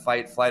kind of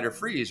fight, flight, or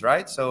freeze,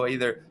 right? So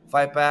either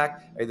fight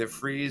back, either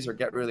freeze, or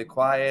get really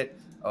quiet,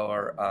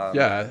 or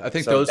I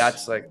think so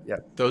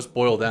those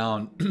boil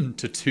down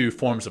to two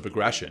forms of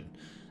aggression: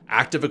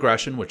 active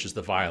aggression, which is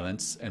the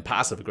violence, and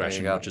passive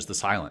aggression, which is the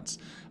silence.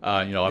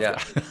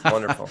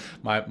 Wonderful.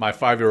 My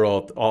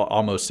 5-year-old,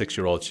 almost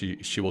 6-year-old,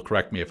 she will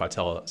correct me if I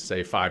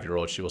say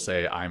 5-year-old. She will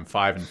say, I'm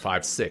 5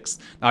 5/6.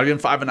 Not even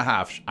 5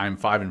 1/2. I'm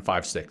 5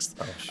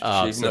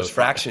 5/6. She knows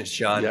fractions,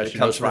 John. Yeah, it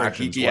comes from a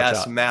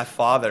geeky-ass math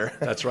father.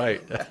 That's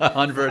right.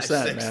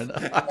 100%, man.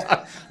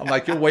 I'm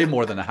like, you're way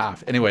more than a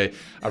half. Anyway,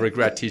 I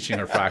regret teaching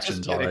her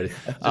fractions already.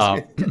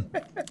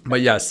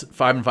 But yes,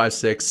 5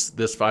 5/6.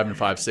 This 5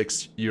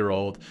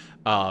 5/6-year-old.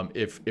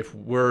 If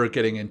we're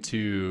getting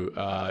into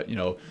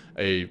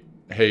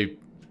hey,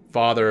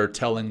 father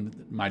telling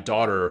my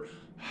daughter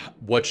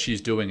what she's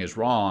doing is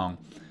wrong,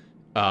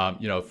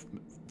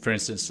 for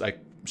instance, like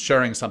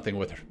sharing something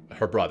with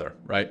her brother,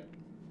 right?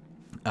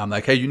 I'm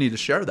like, hey, you need to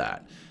share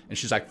that, and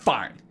she's like,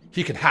 fine,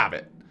 he can have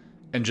it,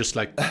 and just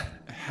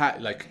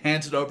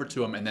hands it over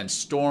to him, and then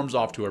storms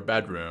off to her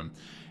bedroom.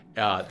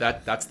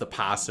 That's the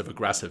passive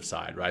aggressive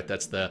side, right?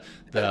 That's the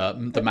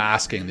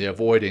masking, the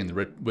avoiding,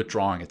 the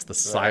withdrawing. It's the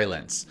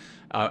silence.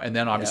 And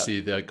then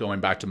obviously going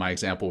back to my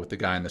example with the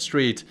guy in the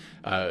street,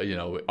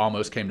 it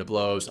almost came to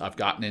blows. I've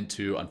gotten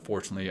into,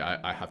 unfortunately,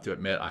 I have to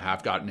admit, I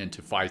have gotten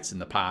into fights in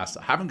the past.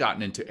 I haven't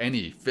gotten into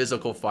any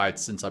physical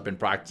fights since I've been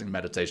practicing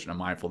meditation and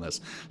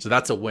mindfulness. So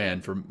that's a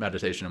win for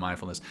meditation and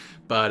mindfulness.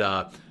 But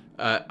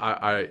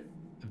I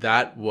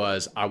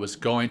was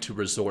going to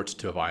resort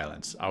to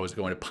violence. I was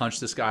going to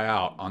punch this guy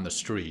out on the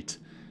street,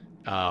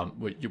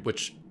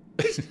 which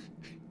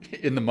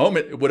in the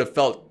moment it would have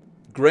felt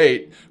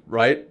great,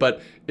 right?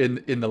 But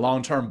in the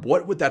long term,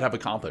 what would that have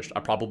accomplished?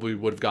 I probably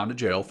would have gone to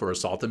jail for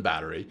assault and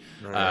battery.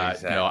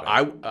 Exactly.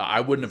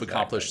 I wouldn't have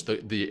accomplished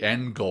the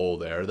end goal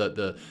there.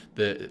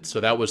 So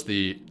that was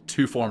the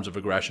two forms of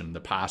aggression: the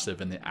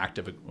passive and the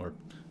active. Or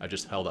I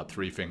just held up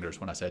 3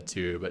 fingers when I said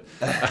 2, but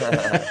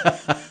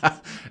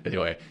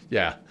anyway,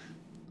 yeah.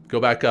 Go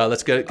back.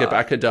 Let's get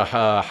back into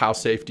how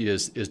safety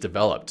is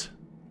developed.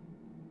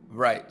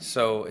 Right.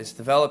 So it's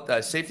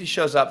developed. Safety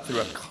shows up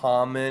through a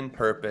common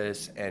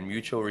purpose and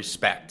mutual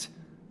respect.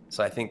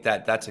 So I think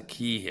that's a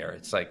key here.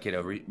 It's like,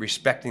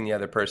 respecting the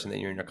other person that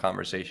you're in a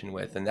conversation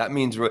with. And that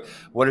means,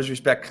 what is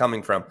respect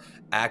coming from?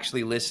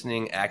 Actually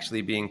listening,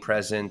 actually being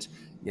present.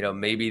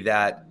 Maybe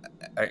that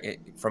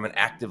from an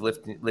active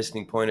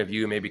listening point of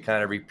view, maybe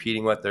kind of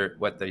repeating what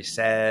they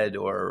said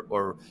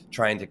or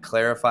trying to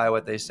clarify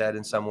what they said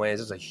in some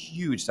ways. It's a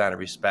huge sign of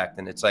respect.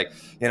 And it's like,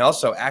 and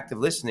also active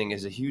listening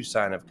is a huge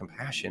sign of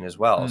compassion as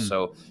well.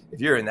 So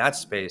if you're in that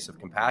space of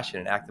compassion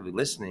and actively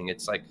listening,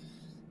 it's like,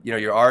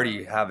 you're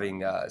already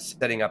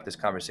setting up this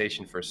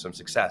conversation for some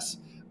success,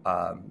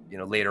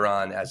 later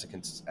on as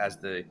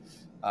the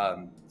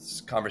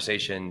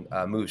conversation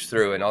moves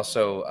through. And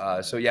also,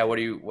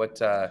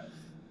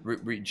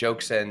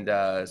 jokes and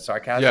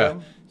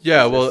sarcasm?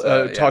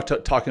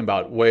 Talking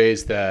about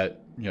ways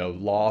that,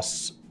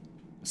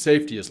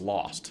 safety is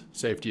lost,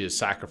 safety is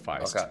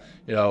sacrificed.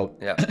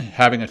 Okay.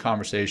 Having a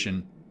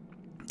conversation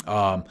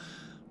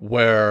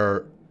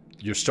where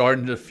you're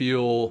starting to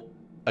feel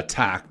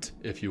attacked,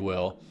 if you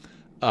will,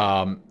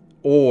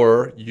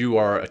 or you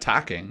are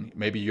attacking.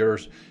 Maybe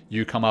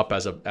you come up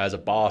as a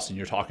boss and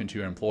you're talking to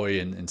your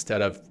employee, and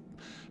instead of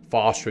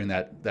fostering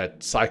that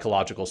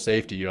psychological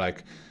safety,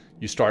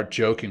 you start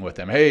joking with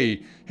them.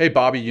 Hey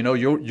Bobby,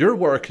 your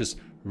work has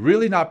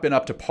really not been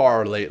up to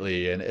par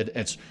lately, and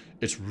it's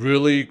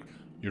really,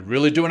 you're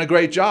really doing a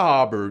great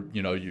job. Or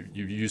you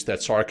use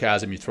that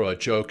sarcasm, you throw a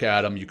joke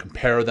at them, you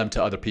compare them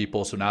to other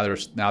people, so now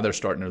they're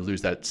starting to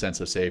lose that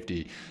sense of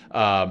safety.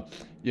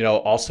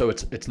 Also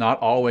it's not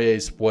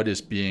always what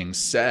is being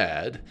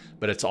said,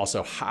 but it's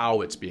also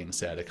how it's being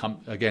said.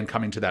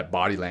 Coming to that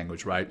body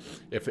language, right?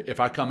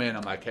 If I come in,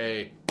 I'm like,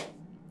 hey,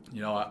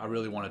 I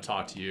really want to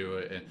talk to you,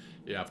 and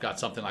I've got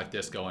something like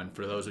this going.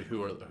 For those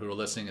who are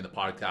listening in the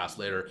podcast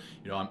later,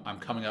 I'm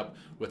coming up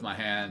with my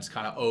hands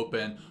kind of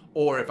open,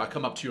 or if I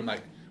come up to you, I'm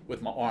like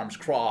with my arms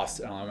crossed,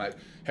 and I'm like,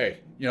 hey,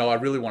 I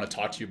really want to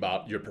talk to you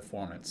about your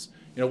performance.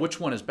 Which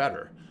one is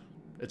better?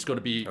 It's going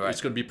to be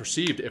It's going to be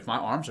perceived if my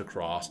arms are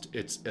crossed.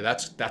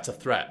 That's a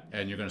threat,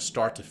 and you're going to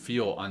start to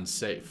feel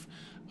unsafe.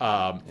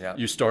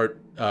 You start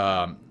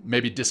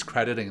maybe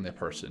discrediting the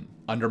person,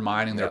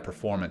 undermining their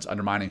performance,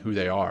 undermining who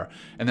they are.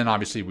 And then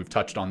obviously we've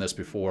touched on this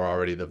before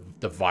already,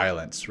 the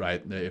violence,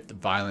 right? If the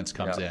violence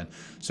comes in.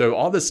 So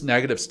all this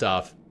negative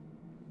stuff,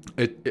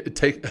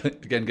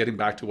 again, getting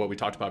back to what we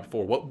talked about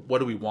before, what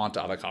do we want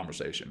out of the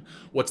conversation?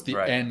 What's the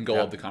end goal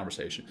of the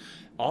conversation?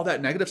 All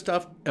that negative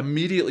stuff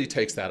immediately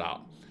takes that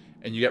out.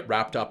 And you get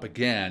wrapped up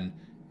again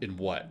in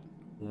what?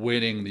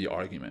 Winning the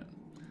argument.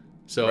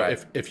 So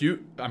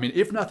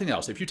if nothing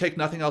else, if you take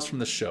nothing else from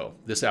this show,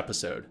 this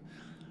episode,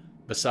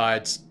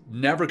 besides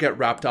never get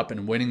wrapped up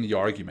in winning the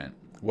argument,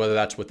 whether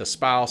that's with a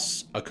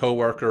spouse, a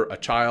coworker, a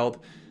child,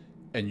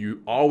 and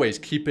you always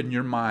keep in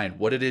your mind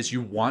what it is you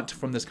want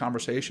from this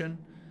conversation,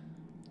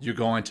 you're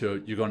going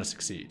to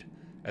succeed.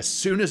 As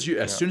soon as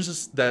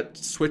that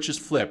switch is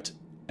flipped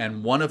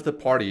and one of the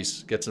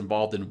parties gets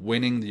involved in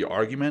winning the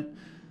argument,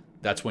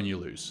 that's when you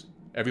lose.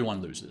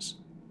 Everyone loses.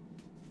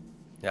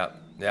 Yeah.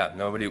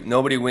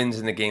 Nobody wins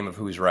in the game of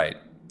who's right,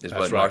 is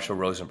what Marshall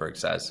Rosenberg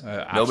says.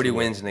 Nobody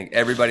wins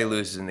everybody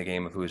loses in the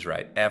game of who's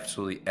right.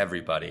 Absolutely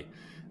everybody.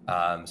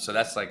 So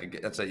that's from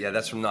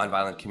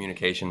Nonviolent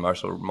Communication,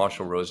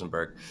 Marshall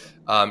Rosenberg.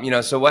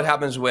 So what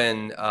happens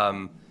when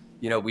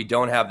we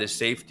don't have this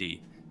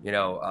safety?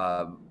 And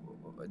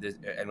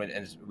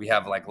we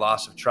have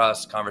loss of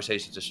trust,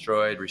 conversations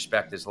destroyed,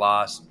 respect is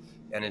lost,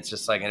 and it's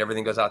just and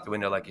everything goes out the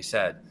window, like you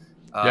said.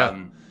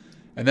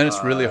 And then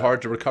it's really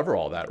hard to recover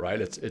all that, right?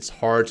 It's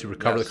hard to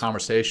recover the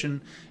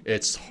conversation.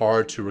 It's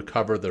hard to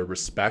recover the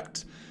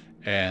respect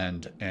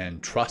and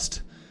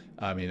trust.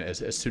 I mean,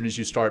 as soon as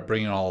you start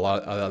bringing a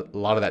lot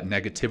of that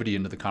negativity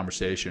into the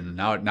conversation,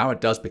 now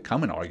it does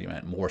become an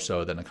argument more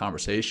so than a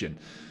conversation.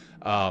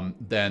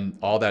 Then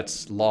all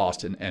that's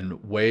lost.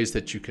 And ways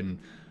that you can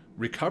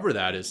recover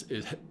that is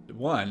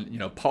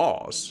one,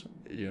 pause.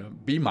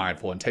 Be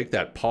mindful and take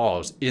that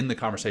pause in the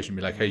conversation.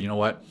 Be like, hey, you know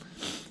what?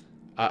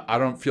 I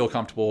don't feel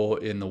comfortable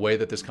in the way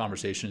that this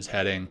conversation is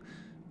heading.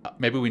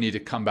 maybe we need to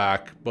come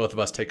back, both of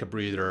us take a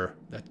breather.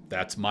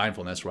 That's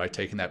mindfulness, right?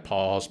 Taking that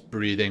pause,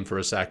 breathing for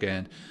a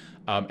second,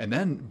 and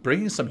then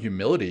bringing some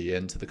humility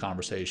into the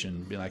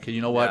conversation. Being like, hey,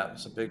 you know what? Yeah,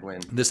 it's a big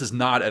win. This is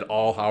not at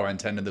all how I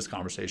intended this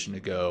conversation to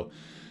go.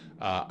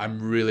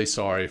 I'm really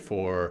sorry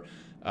for,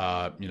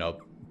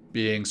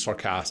 being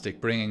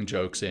sarcastic, bringing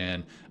jokes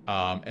in,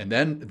 and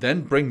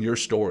then bring your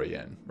story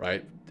in,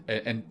 right?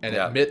 And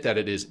admit that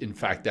it is in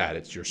fact that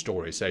it's your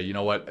story. Say, you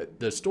know what?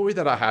 The story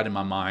that I had in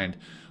my mind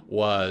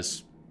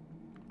was,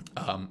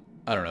 I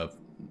don't know,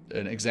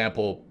 an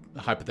example,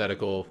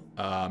 hypothetical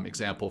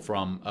example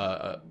from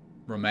a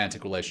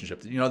romantic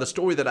relationship. The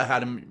story that I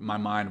had in my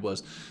mind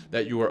was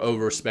that you were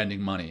overspending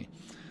money.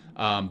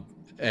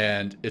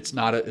 And it's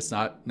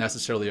not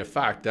necessarily a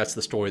fact. That's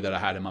the story that I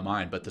had in my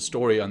mind. But the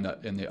story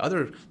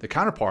the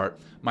counterpart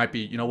might be,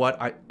 you know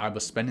what, I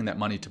was spending that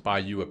money to buy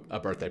you a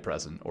birthday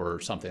present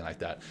or something like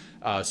that.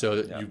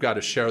 You've got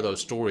to share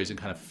those stories and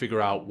kind of figure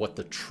out what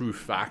the true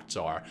facts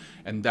are.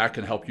 And that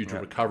can help you to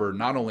recover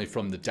not only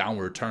from the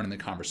downward turn in the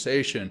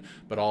conversation,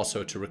 but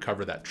also to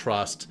recover that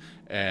trust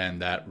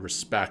and that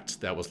respect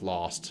that was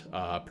lost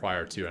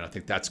prior to. And I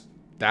think that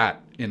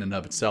in and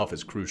of itself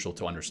is crucial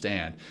to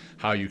understand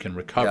how you can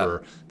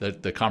recover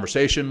the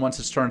conversation once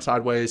it's turned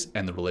sideways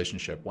and the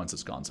relationship once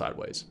it's gone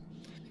sideways.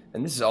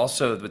 And this is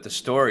also with the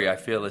story, I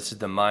feel this is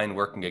the mind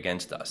working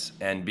against us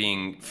and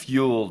being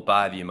fueled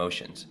by the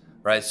emotions,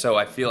 right? So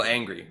I feel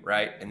angry,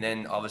 right? And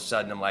then all of a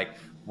sudden I'm like,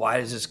 why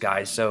is this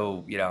guy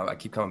so, I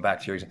keep coming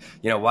back to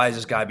your, why is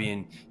this guy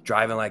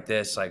driving like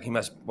this? Like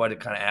what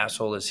kind of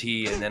asshole is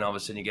he? And then all of a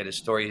sudden you get his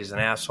story, he's an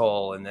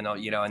asshole. And then,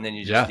 and then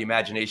the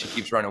imagination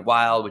keeps running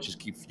wild, which is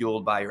keep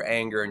fueled by your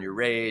anger and your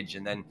rage.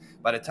 And then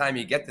by the time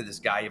you get to this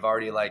guy, you've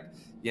already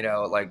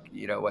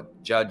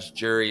what judge,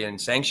 jury,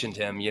 and sanctioned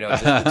him,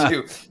 to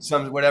do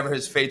some, whatever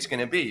his fate's going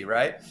to be.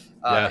 Right.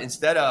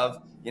 Instead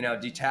of,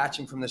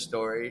 detaching from the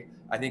story,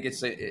 I think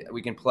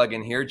we can plug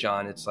in here,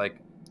 John. It's like,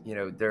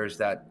 there's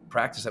that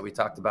practice that we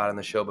talked about on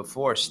the show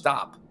before.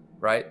 Stop,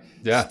 right?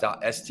 Yeah.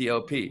 Stop,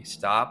 STOP.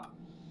 Stop,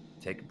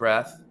 take a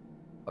breath,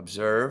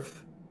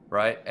 observe,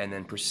 right? And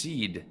then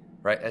proceed,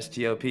 right?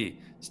 STOP.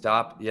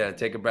 Stop,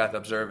 take a breath,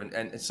 observe.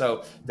 And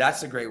so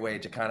that's a great way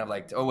to kind of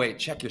like, oh, wait,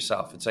 check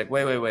yourself. It's like,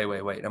 wait.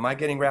 Am I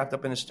getting wrapped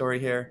up in a story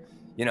here?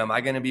 Am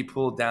I going to be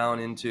pulled down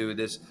into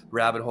this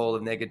rabbit hole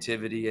of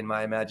negativity in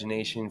my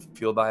imagination,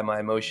 fueled by my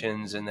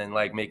emotions, and then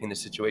like making the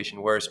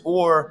situation worse?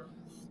 Or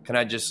can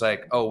I just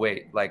like, oh,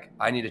 wait, like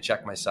I need to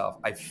check myself.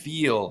 I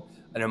feel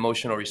an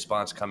emotional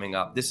response coming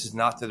up. This is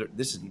not,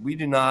 we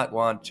do not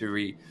want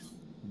to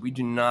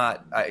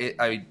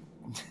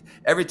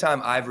every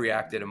time I've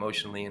reacted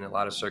emotionally in a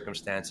lot of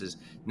circumstances,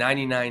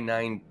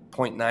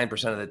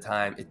 99.9% of the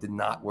time, it did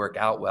not work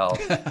out well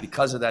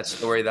because of that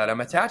story that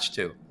I'm attached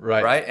to.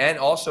 Right. And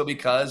also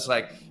because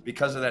of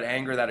that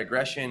anger, that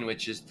aggression,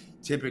 which is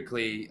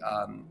typically,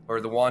 or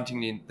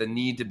the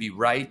need to be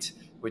right,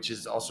 which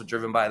is also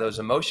driven by those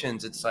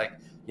emotions. It's like,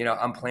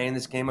 I'm playing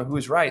this game of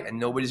who's right and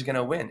nobody's going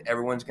to win.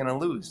 Everyone's going to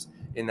lose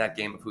in that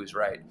game of who's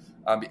right.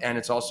 And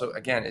it's also,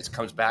 again, it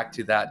comes back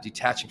to that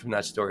detaching from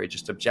that story,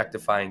 just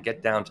objectifying,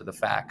 get down to the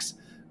facts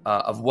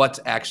of what's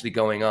actually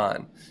going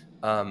on.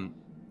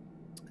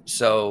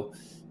 So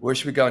where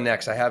should we go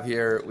next? I have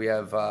here, we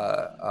have...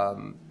 I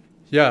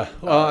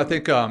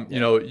think,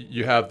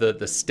 you have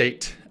the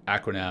STATE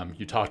acronym.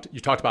 You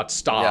talked about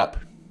STOP.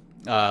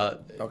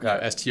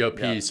 STOP.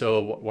 Yeah.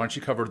 So why don't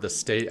you cover the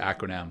STATE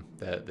acronym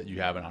that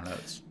you have in our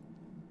notes?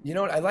 You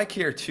know what I like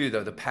here too,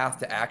 though, the path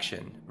to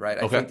action, right?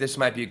 I think this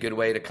might be a good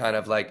way to kind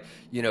of like,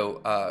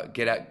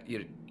 get at,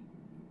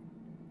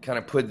 kind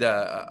of put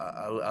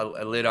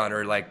a lid on,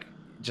 or like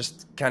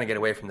just kind of get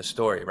away from the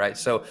story, right?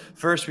 So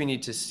first we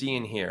need to see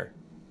and hear,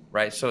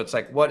 right? So it's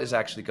like, what is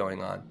actually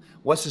going on?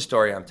 What's the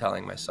story I'm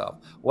telling myself?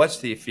 What's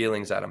the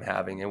feelings that I'm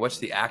having, and what's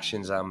the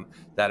actions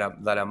that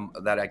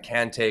I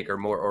can take, or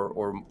more,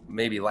 or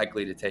maybe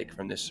likely to take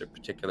from this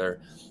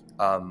particular,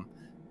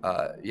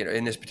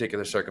 in this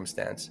particular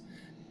circumstance.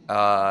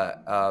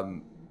 Let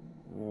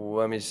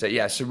me just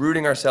say, so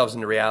rooting ourselves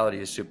into reality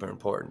is super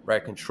important,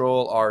 right?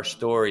 Control our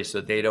story so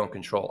they don't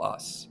control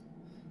us.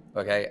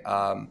 Okay.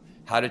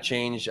 How to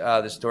change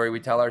the story we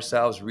tell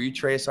ourselves,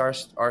 retrace our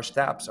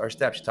steps. You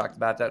talked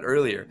about that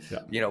earlier.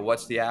 Yeah.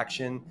 What's the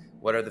action?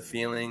 What are the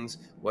feelings?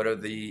 What are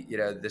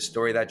the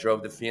story that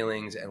drove the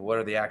feelings, and what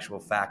are the actual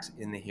facts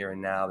in the here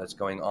and now that's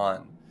going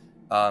on?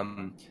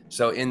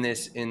 So in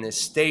this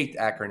STATE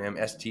acronym,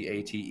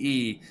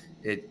 STATE,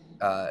 it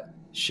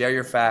share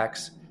your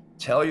facts,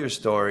 tell your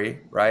story,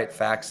 right?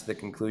 Facts, the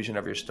conclusion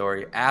of your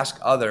story. Ask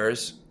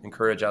others,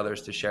 encourage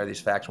others to share these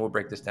facts. We'll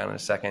break this down in a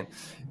second.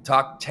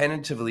 Talk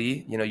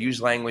tentatively,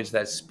 use language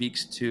that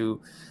speaks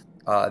to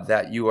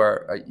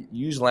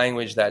use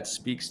language that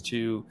speaks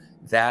to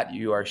that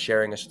you are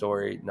sharing a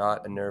story,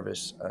 not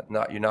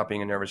you're not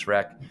being a nervous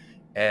wreck,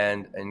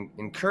 and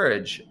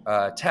encourage,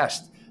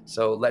 test.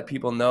 So let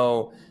people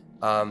know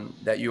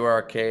that you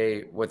are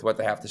okay with what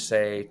they have to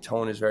say.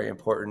 Tone is very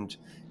important.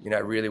 I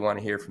really want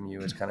to hear from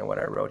you is kind of what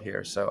I wrote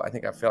here. So I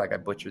feel like I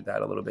butchered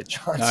that a little bit,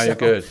 John. No, you're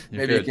good.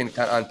 Maybe you can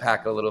kind of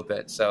unpack a little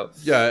bit. So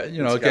yeah,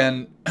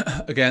 again,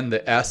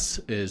 the S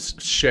is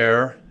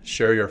share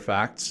your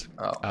facts.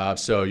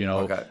 So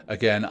Okay.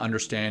 again,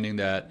 understanding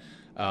that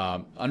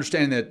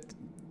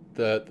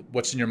the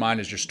what's in your mind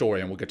is your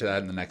story, and we'll get to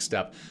that in the next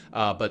step.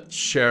 But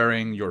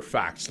sharing your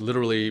facts,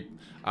 literally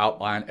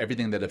outline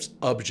everything that is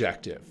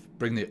objective.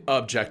 Bring the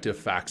objective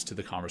facts to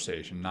the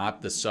conversation,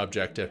 not the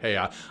subjective. Hey,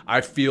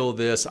 I feel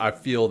this, I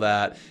feel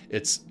that.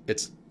 It's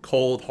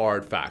cold,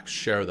 hard facts.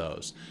 Share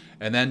those,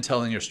 and then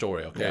telling your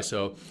story. Okay, Yeah.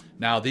 so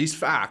now these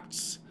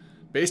facts,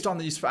 based on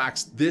these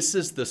facts, this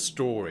is the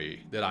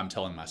story that I'm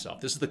telling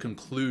myself. This is the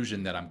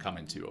conclusion that I'm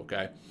coming to.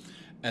 Okay,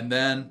 and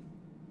then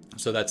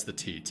so that's the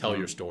T. Tell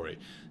your story.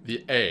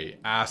 The A,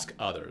 ask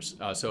others.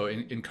 So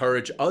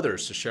encourage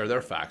others to share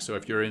their facts. So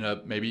if you're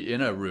maybe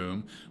in a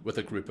room with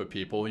a group of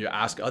people, you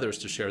ask others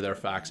to share their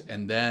facts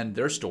and then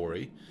their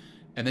story,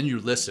 and then you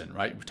listen.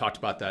 Right? We talked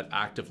about that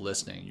active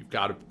listening. You've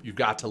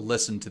got to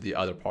listen to the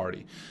other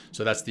party.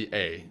 So that's the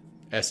A,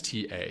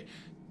 STA.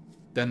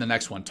 Then the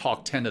next one,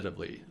 talk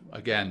tentatively.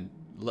 Again,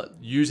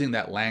 using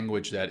that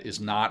language that is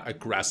not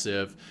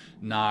aggressive,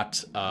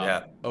 not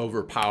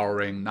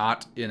overpowering,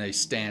 not in a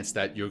stance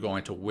that you're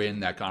going to win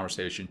that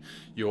conversation.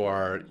 You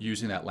are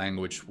using that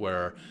language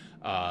where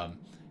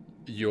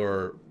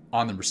you're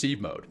on the receive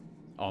mode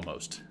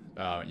almost,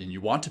 and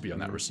you want to be on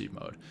that receive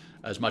mode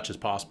as much as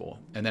possible.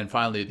 And then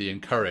finally, the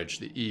encourage,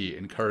 the E,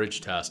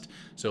 encourage test.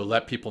 So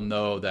let people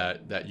know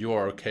that you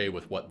are okay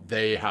with what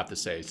they have to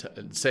say,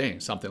 saying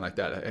something like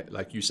that.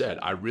 Like you said,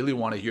 I really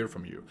want to hear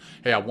from you.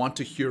 Hey, I want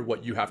to hear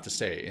what you have to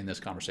say in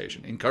this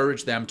conversation.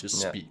 Encourage them to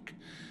speak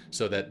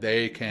so that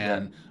they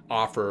can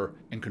offer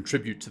and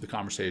contribute to the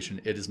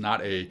conversation. It is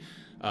not a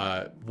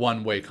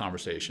one-way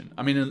conversation.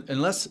 I mean,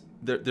 unless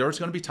there's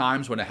going to be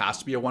times when it has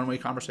to be a one-way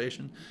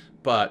conversation,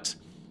 but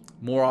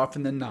more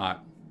often than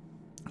not,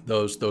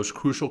 those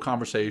crucial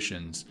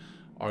conversations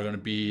are going to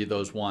be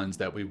those ones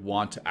that we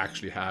want to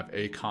actually have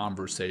a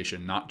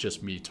conversation, not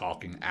just me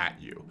talking at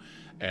you.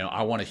 And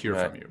I want to hear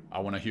from you. I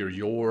want to hear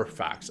your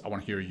facts. I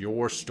want to hear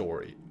your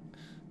story.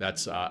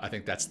 That's I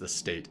think that's the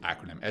STATE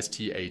acronym,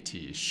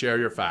 STAT. Share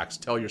your facts,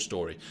 tell your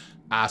story,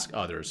 ask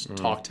others,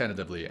 talk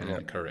tentatively, and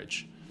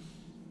encourage.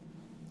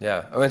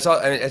 Yeah, I mean,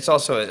 it's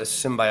also a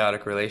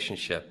symbiotic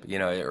relationship,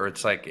 or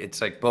it's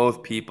like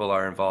both people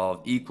are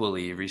involved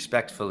equally,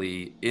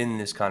 respectfully in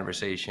this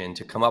conversation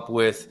to come up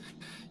with,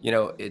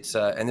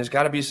 and there's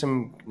got to be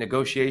some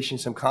negotiation,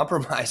 some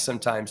compromise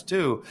sometimes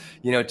too,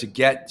 to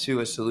get to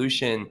a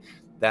solution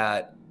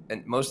that,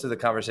 and most of the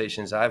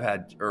conversations I've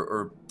had,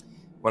 or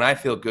when I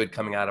feel good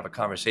coming out of a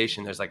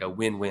conversation, there's like a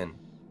win-win,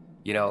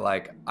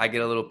 like I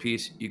get a little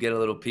piece, you get a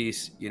little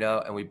piece,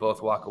 and we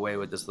both walk away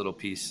with this little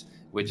piece,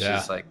 which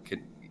is like,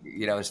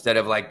 instead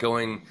of like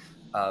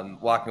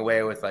walking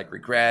away with like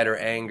regret or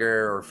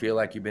anger or feel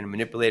like you've been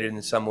manipulated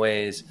in some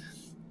ways.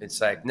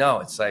 It's like, no,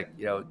 it's like,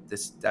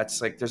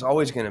 that's like, there's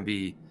always going to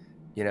be,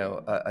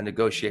 a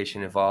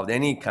negotiation involved,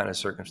 any kind of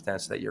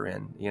circumstance that you're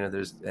in,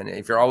 and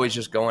if you're always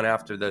just going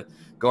after the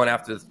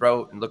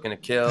throat and looking to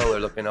kill or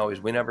looking to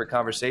always win every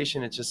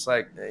conversation, it's just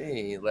like,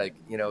 hey, like,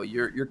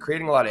 you're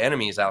creating a lot of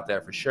enemies out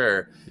there for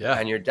sure. Yeah.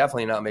 And you're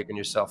definitely not making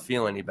yourself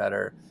feel any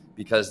better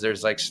because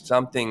there's like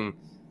something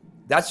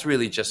that's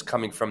really just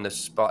coming from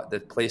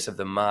the place of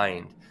the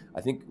mind.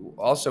 I think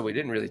also we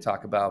didn't really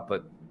talk about,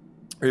 or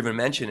even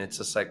mention, it's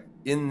just like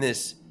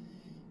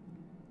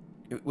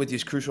with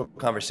these crucial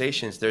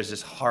conversations, there's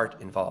this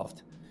heart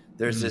involved.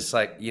 There's this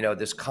like,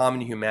 this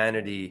common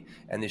humanity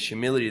and this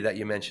humility that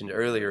you mentioned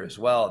earlier as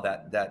well,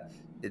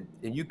 and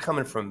you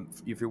coming from,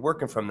 if you're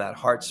working from that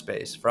heart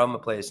space, from a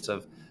place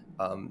of,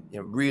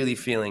 really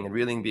feeling and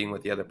really being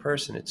with the other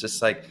person, it's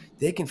just like,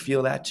 they can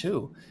feel that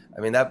too. I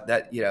mean,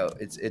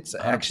 it's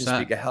actions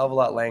speak a hell of a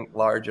lot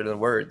larger than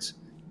words.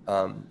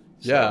 I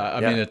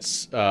mean,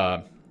 it's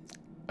the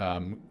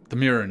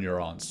mirror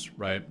neurons,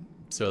 right?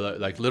 So that,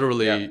 like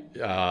literally,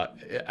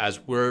 as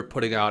we're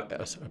putting out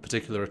a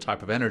particular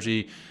type of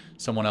energy,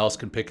 someone else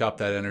can pick up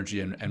that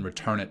energy and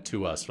return it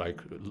to us,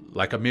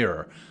 like a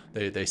mirror.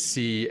 They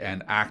see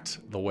and act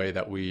the way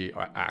that we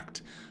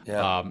act.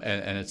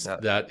 And it's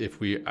that if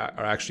we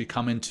are actually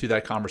coming to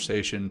that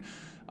conversation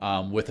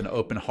with an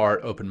open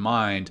heart, open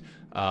mind,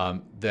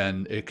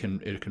 then it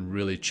can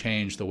really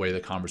change the way the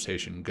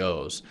conversation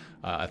goes.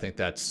 I think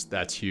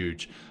that's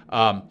huge.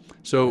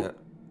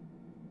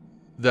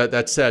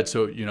 That said,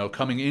 so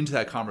coming into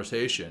that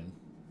conversation,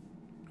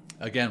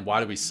 again,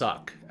 why do we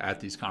suck at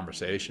these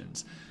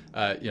conversations?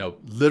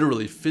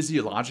 Literally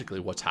physiologically,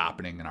 what's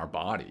happening in our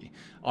body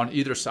on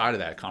either side of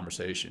that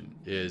conversation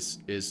is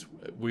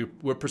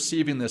we're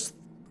perceiving this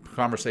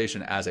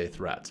conversation as a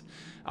threat.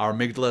 Our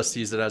amygdala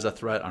sees it as a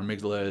threat. Our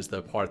amygdala is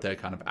the part that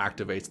kind of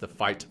activates the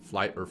fight,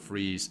 flight, or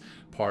freeze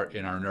part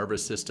in our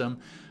nervous system.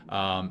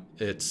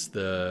 It's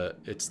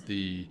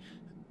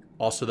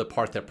also the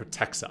part that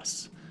protects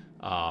us.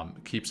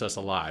 keeps us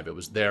alive. It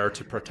was there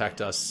to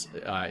protect us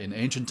in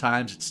ancient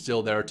times. It's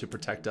still there to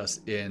protect us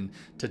in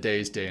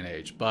today's day and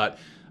age. But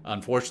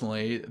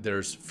unfortunately,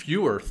 there's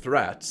fewer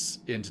threats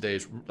in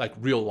today's, like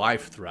real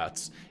life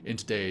threats in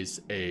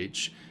today's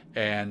age.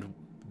 And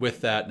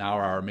with that, now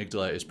our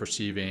amygdala is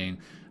perceiving,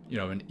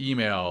 an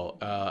email,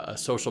 a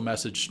social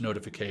message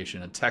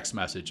notification, a text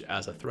message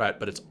as a threat,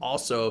 but it's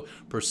also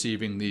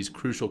perceiving these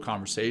crucial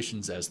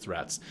conversations as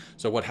threats.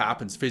 So what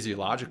happens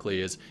physiologically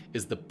is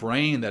the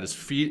brain that is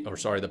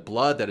the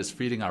blood that is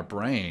feeding our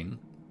brain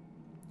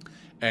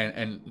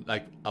and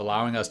like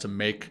allowing us to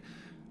make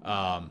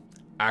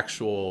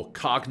actual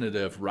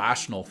cognitive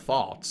rational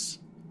thoughts,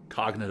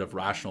 cognitive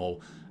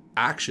rational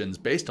actions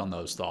based on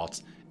those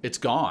thoughts, it's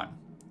gone.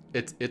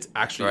 It's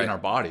actually right in our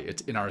body.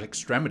 It's in our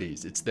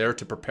extremities. It's there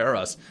to prepare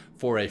us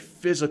for a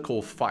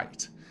physical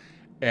fight.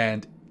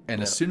 And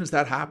as soon as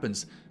that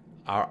happens,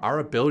 our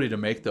ability to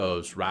make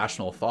those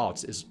rational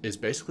thoughts is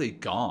basically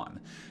gone.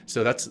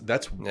 So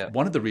that's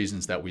one of the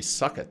reasons that we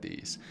suck at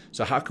these.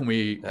 So how can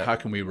we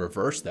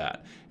reverse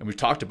that? And we've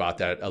talked about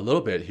that a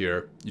little bit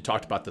here. You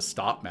talked about the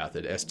STOP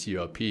method,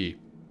 STOP.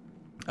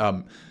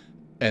 And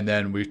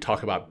then we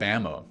talk about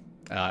BAMO.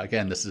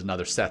 Again, this is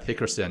another Seth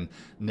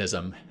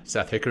Hickersonism.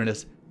 Seth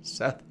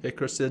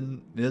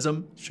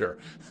Hickersonism? Sure.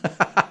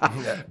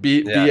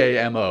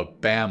 BAMO,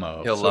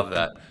 BAMO. He'll love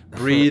that.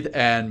 Breathe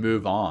and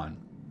move on.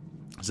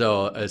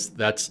 So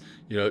that's,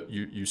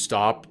 you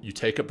stop, you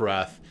take a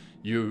breath,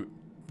 you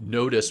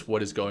notice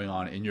what is going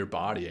on in your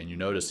body, and you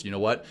notice,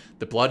 what?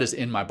 The blood is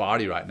in my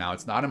body right now.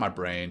 It's not in my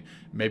brain.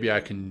 Maybe I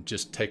can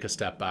just take a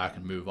step back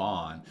and move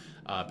on,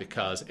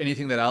 because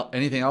anything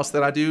else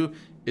that I do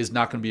is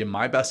not going to be in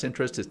my best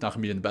interest. It's not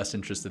going to be in the best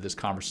interest of this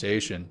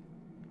conversation.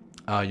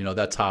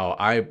 That's how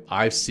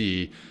I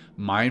see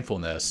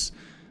mindfulness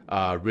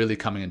really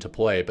coming into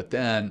play. But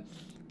then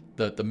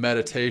the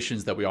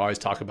meditations that we always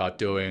talk about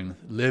doing,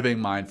 living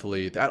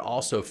mindfully, that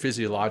also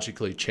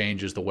physiologically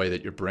changes the way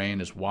that your brain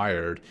is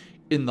wired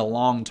in the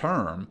long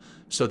term,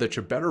 so that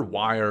you're better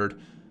wired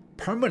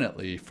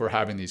permanently for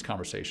having these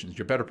conversations.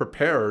 You're better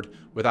prepared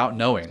without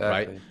knowing,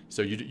 exactly. right?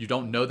 So you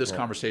don't know this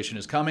conversation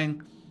is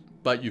coming,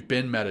 but you've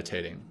been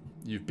meditating.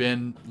 You've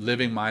been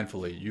living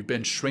mindfully. You've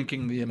been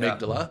shrinking the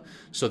amygdala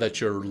so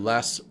that you're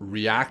less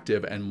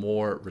reactive and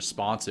more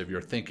responsive.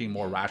 You're thinking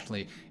more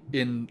rationally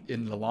in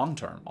the long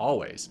term,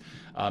 always.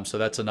 So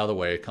that's another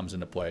way it comes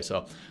into play.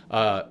 So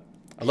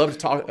I'd love to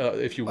talk,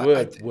 if you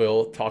would,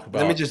 Will, talk about.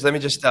 Let me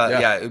just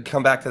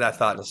come back to that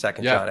thought in a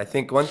second, John. I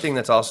think one thing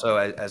that's also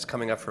as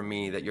coming up for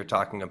me that you're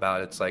talking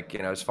about, it's like,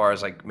 as far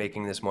as like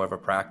making this more of a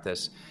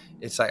practice,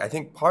 it's like, I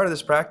think part of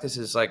this practice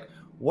is like,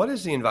 what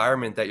is the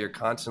environment that you're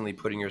constantly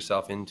putting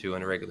yourself into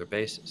on a regular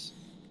basis?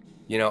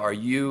 Are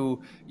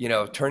you,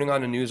 turning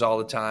on the news all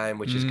the time,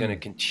 which is going to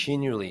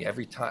continually,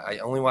 every time. I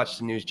only watch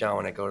the news, John,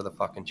 when I go to the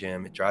fucking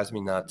gym. It drives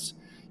me nuts.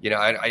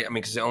 I mean,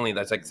 because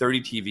that's like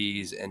 30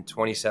 TVs and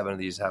 27 of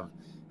these have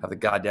the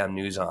goddamn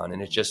news on,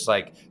 and it's just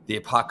like the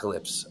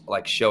apocalypse,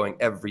 like showing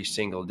every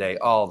single day,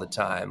 all the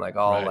time, like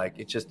like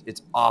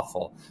it's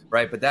awful,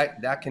 right? But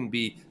that can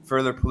be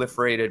further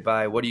proliferated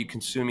by what are you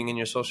consuming in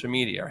your social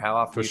media, or how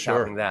often are you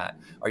shopping that?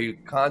 Are you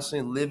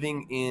constantly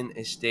living in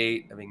a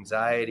state of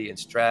anxiety and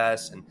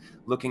stress and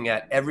looking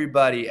at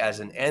everybody as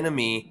an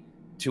enemy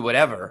to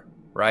whatever,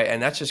 right?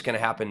 And that's just going to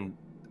happen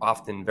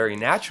often very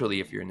naturally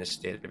if you're in this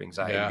state of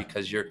anxiety,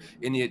 because you're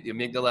in the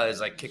amygdala is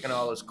like kicking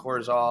all this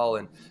cortisol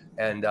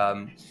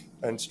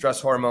and stress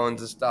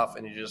hormones and stuff,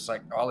 and you're just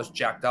like all this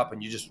jacked up,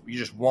 and you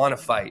just want to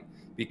fight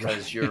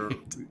because you're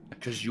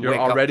you're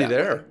already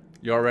there.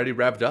 You're already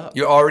revved up.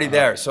 You're already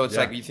there. So it's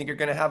like you think you're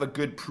going to have a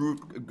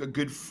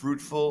good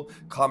fruitful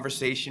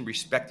conversation,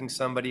 respecting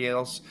somebody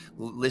else,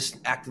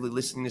 actively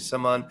listening to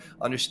someone,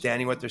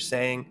 understanding what they're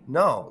saying.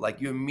 No,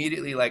 like you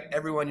immediately, like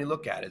everyone you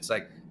look at, it's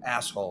like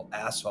asshole. You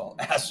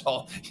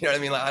know what I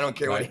mean? Like, I don't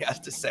care what he has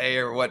to say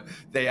or what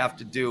they have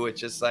to do. It's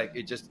just like,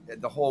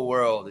 the whole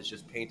world is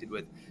just painted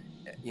with,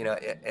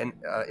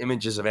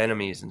 images of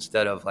enemies,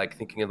 instead of like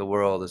thinking of the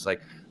world as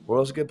like, the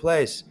world's a good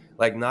place.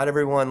 Like not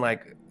everyone,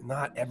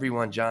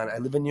 John. I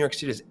live in New York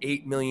City. There's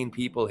 8 million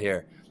people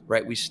here,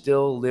 right? We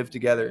still live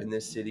together in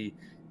this city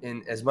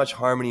in as much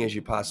harmony as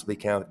you possibly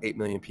can with 8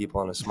 million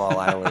people on a small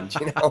island,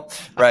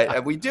 right?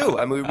 And we do.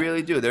 I mean, we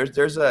really do.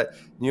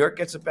 New York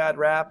gets a bad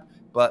rap,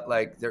 but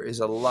like there is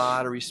a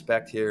lot of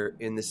respect here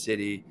in the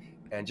city.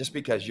 And just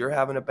because you're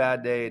having a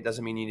bad day, it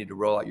doesn't mean you need to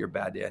roll out your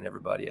bad day on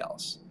everybody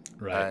else.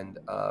 Right. And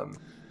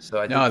so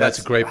I think that's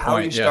a great point. How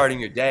are you starting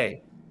your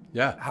day?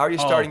 Yeah. How are you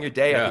starting your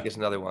day? I think is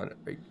another one.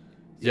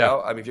 You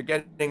know, I mean, if you're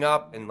getting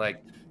up and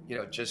like,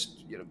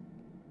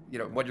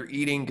 what you're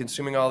eating,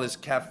 consuming all this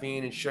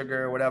caffeine and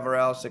sugar or whatever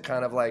else, it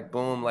kind of like,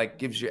 boom, like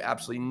gives you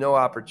absolutely no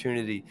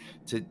opportunity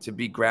to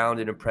be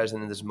grounded and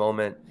present in this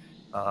moment.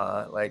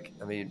 Like,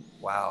 I mean,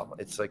 wow.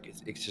 It's like,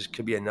 it just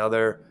could be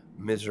another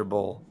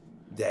miserable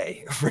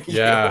day for you.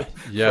 Yeah.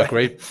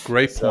 Right?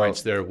 Great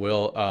points there,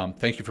 Will.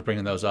 Thank you for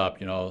bringing those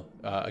up.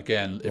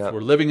 Again, if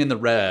we're living in the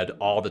red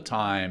all the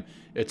time,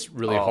 it's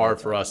really hard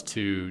for us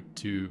to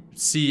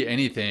see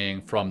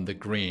anything from the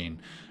green.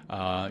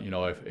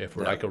 If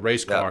we're like a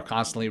race car,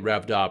 constantly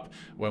revved up,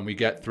 when we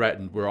get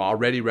threatened, we're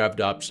already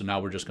revved up. So now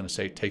we're just going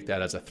to take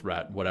that as a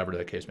threat, whatever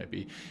the case may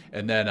be.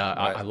 And then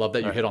I love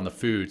that you hit on the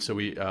food. So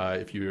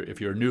if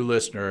you're a new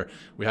listener,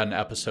 we had an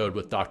episode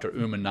with Dr.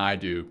 Uma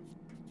Naidu.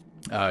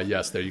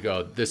 Yes, there you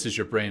go. This is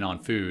your brain on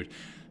food.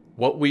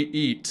 What we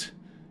eat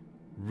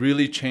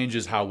really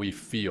changes how we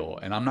feel.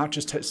 And I'm not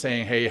just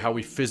saying, hey, how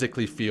we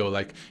physically feel,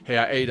 like, hey,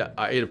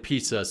 I ate a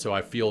pizza, so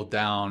I feel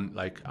down,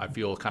 like I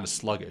feel kind of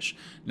sluggish.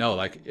 No,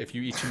 like if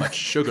you eat too much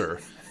sugar,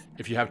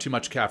 if you have too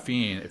much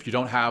caffeine, if you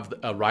don't have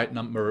a right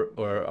number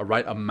or a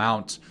right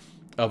amount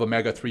of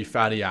omega-3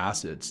 fatty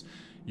acids,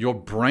 your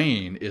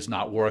brain is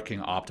not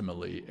working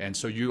optimally. And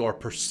so you are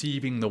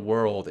perceiving the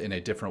world in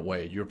a different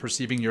way. You're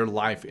perceiving your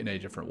life in a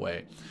different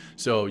way.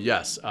 So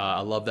yes,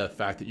 I love the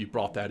fact that you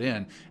brought that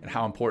in, and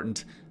how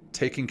important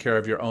taking care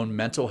of your own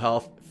mental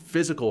health,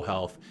 physical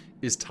health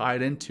is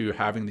tied into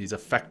having these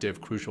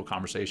effective, crucial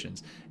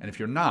conversations. And if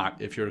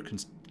you're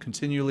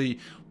continually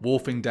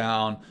wolfing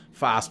down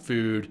fast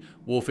food,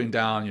 wolfing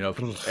down,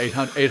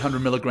 800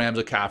 milligrams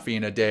of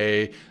caffeine a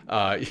day,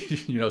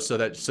 so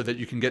that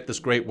you can get this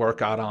great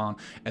workout on,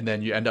 and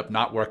then you end up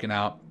not working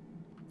out,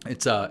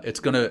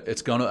 it's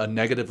gonna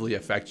negatively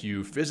affect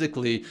you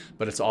physically,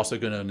 but it's also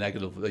gonna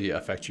negatively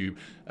affect you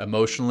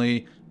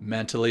emotionally,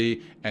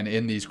 mentally, and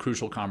in these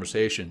crucial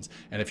conversations.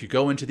 And if you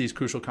go into these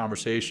crucial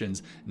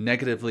conversations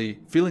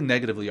feeling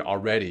negatively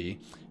already,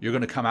 you're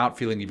gonna come out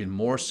feeling even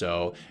more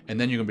so. And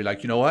then you're gonna be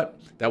like, you know what?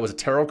 That was a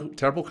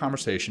terrible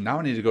conversation. Now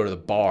I need to go to the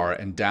bar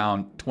and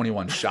down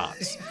 21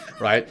 shots,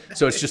 right?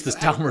 So it's just this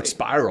downward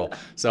spiral.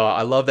 So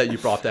I love that you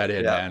brought that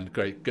in, man.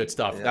 Great, good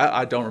stuff. Yeah. That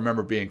I don't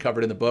remember being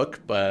covered in the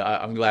book, but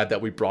I'm glad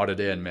that we brought it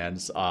in, man.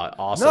 It's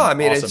awesome. No, I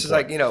mean, awesome it's just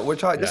like, we're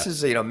talking, this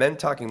is, men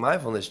talking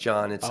mindfulness,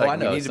 John. It's like,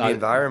 we need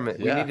to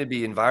be we need to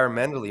be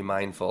environmentally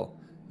mindful,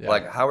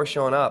 like how we're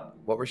showing up,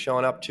 what we're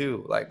showing up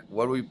to, like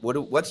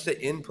what's the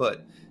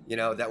input,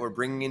 that we're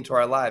bringing into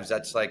our lives.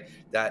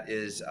 That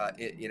is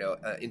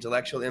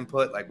intellectual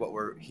input, like what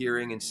we're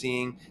hearing and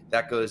seeing.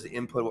 That goes the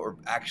input, what we're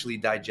actually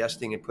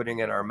digesting and putting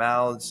in our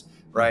mouths,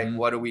 right? Mm-hmm.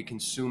 What are we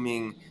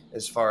consuming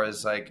as far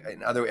as like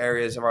in other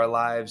areas of our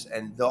lives?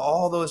 And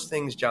all those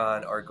things,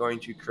 John, are going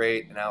to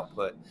create an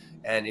output.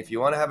 And if you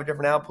want to have a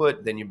different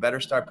output, then you better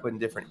start putting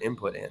different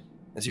input in.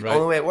 It's the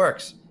only way it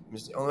works.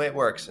 It's the only way it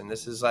works. And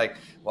this is like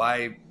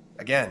why,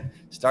 again,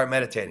 start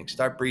meditating,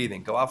 start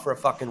breathing, go out for a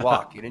fucking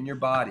walk, get in your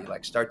body,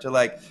 like start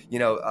to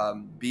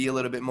be a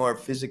little bit more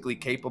physically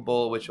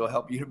capable, which will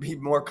help you to be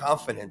more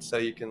confident. So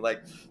you can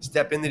like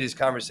step into this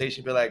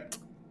conversation, be like,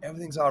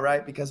 everything's all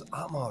right because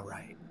I'm all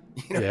right.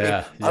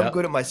 I'm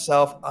good at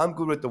myself. I'm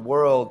good with the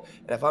world.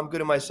 And if I'm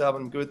good at myself,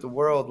 I'm good with the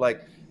world.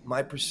 Like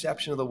my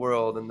perception of the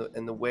world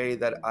and the way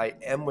that I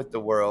am with the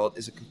world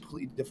is a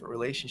completely different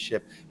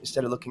relationship.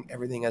 Instead of looking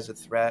everything as a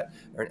threat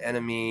or an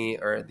enemy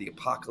or the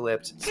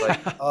apocalypse, it's like,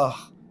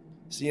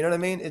 so you know what I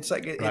mean? It's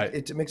like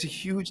it makes a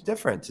huge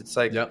difference. It's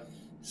like,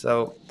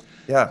 so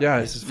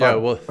this is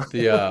fun. Well,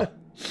 the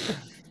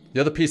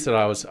other piece that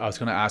I was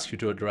going to ask you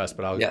to address,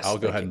 but I'll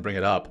go ahead and bring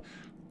it up,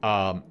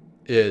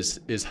 is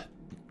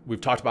we've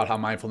talked about how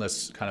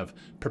mindfulness kind of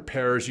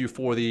prepares you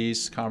for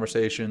these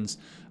conversations,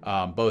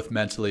 both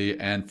mentally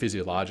and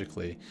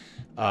physiologically.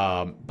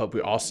 But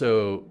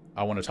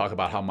I want to talk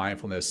about how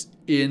mindfulness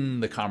in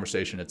the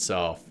conversation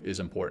itself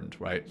is important,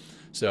 right?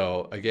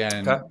 So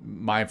again,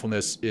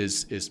 mindfulness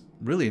is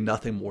really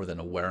nothing more than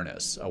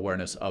awareness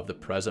of the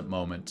present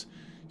moment,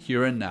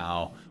 here and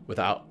now,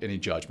 without any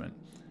judgment.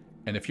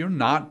 And if you're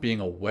not being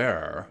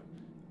aware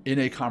in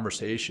a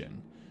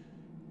conversation,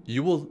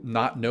 you will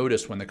not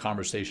notice when the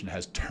conversation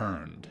has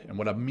turned. And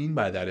what I mean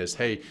by that is,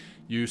 hey,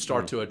 you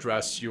start to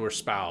address your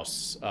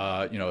spouse,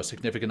 a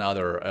significant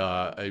other,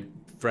 a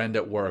friend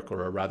at work,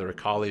 or a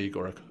colleague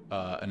or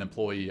an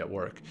employee at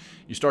work.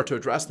 You start to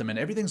address them and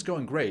everything's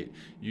going great.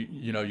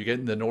 You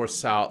get the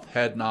north-south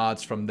head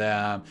nods from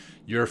them.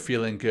 You're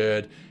feeling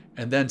good.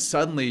 And then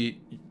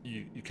suddenly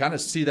you kind of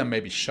see them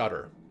maybe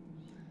shudder.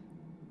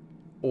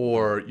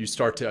 Or you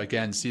start to,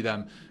 again, see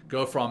them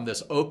go from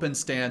this open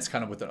stance,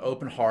 kind of with an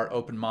open heart,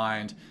 open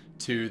mind,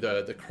 to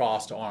the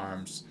crossed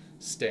arms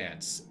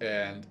stance.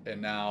 And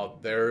now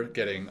they're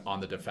getting on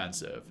the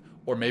defensive,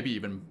 or maybe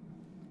even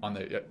on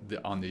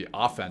the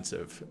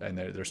offensive, and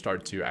they're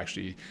starting to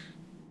actually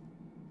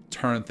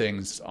turn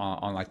things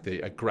on like the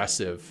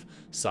aggressive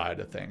side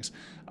of things.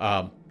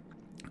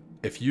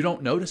 If you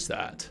don't notice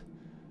that,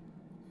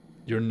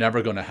 you're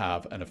never going to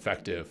have an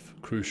effective,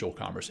 crucial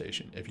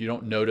conversation. If you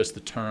don't notice the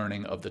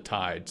turning of the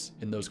tides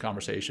in those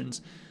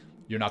conversations,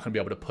 you're not going to be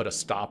able to put a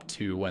stop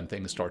to when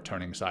things start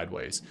turning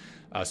sideways.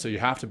 So you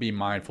have to be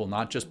mindful,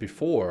 not just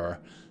before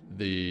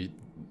the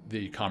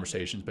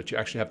conversations, but you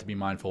actually have to be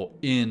mindful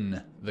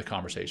in the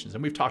conversations.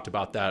 And we've talked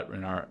about that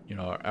in our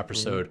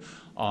episode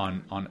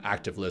on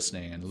active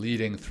listening and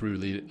leading through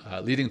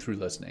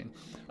listening,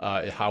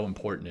 how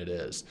important it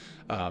is.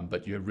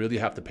 But you really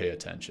have to pay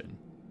attention.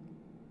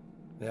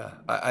 Yeah,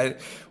 I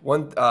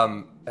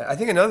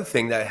think another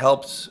thing that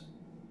helps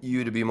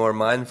you to be more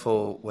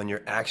mindful when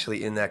you're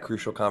actually in that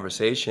crucial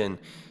conversation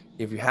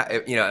if you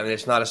have, you know, I mean,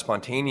 it's not a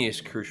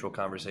spontaneous crucial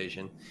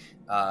conversation,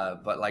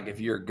 but like if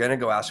you're gonna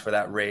go ask for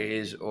that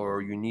raise,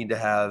 or you need to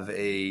have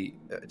a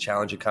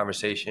challenging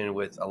conversation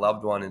with a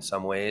loved one in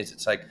some ways,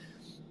 it's like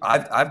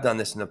I've done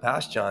this in the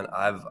past, John.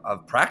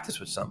 I've practiced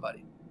with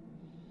somebody.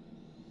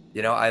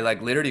 You know, I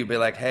like literally be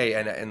like, hey,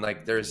 and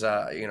like there's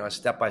a, you know, a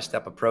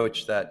step-by-step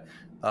approach that,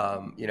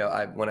 you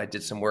know, when I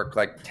did some work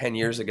like 10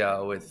 years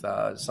ago with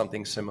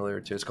something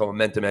similar to, it's called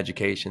Momentum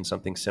Education,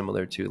 something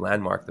similar to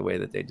Landmark, the way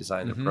that they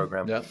designed the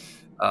program. Yep.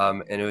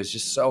 And it was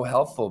just so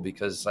helpful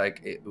because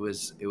like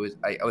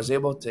I was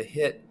able to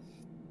hit,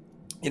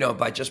 you know,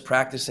 by just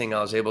practicing, I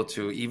was able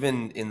to,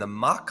 even in the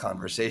mock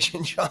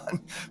conversation,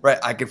 John, right,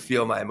 I could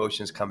feel my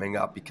emotions coming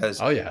up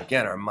because,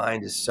 again, our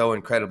mind is so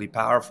incredibly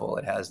powerful.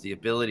 It has the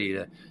ability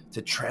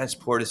to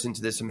transport us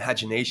into this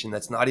imagination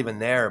that's not even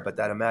there, but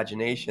that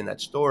imagination,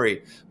 that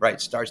story, right,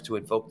 starts to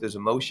evoke those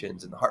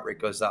emotions, and the heart rate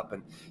goes up,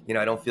 and, you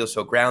know, I don't feel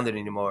so grounded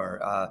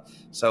anymore.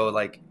 So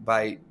like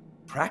by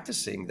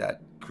practicing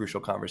that crucial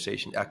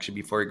conversation, actually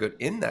before you go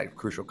in that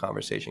crucial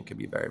conversation, could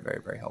be very,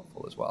 very, very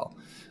helpful as well.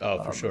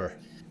 Oh, for sure.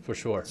 For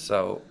sure.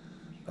 So,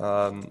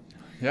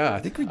 yeah,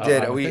 I think we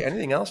did.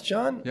 Anything else,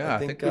 John? Yeah, I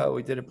think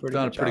we did a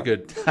pretty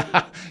good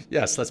job.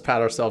 Yes, let's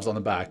pat ourselves on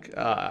the back.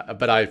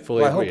 But I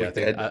fully agree.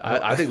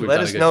 I think we've let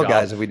done us a good know, job.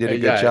 guys, if we did a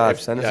good job.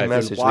 Send us a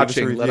message.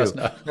 Watching, let us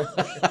know.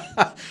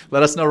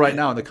 Let us know right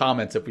now in the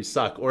comments if we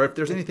suck, or if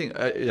there's anything.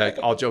 Like,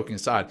 all joking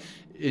aside,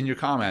 in your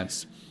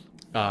comments,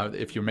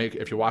 if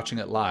you're watching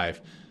it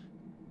live,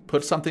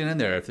 put something in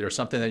there. If there's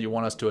something that you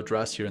want us to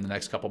address here in the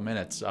next couple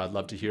minutes, I'd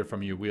love to hear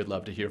from you. We'd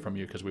love to hear from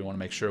you because we want to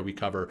make sure we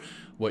cover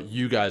what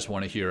you guys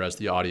want to hear as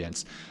the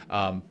audience.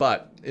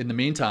 But in the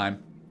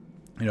meantime,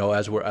 you know,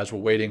 as we're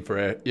waiting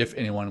for if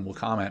anyone will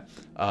comment,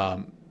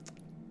 why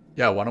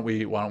don't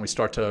we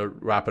start to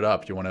wrap it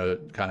up? You want to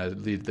kind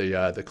of lead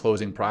the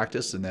closing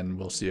practice, and then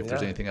we'll see if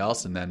there's anything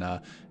else, and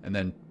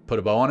then put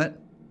a bow on it.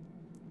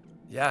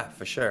 Yeah,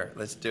 for sure.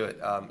 Let's do it.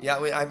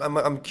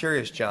 I'm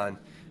curious, John.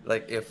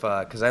 Like if,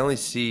 cause I only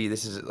see,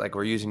 this is like,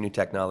 we're using new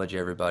technology,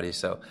 everybody.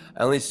 So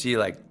I only see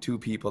like 2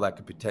 people that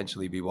could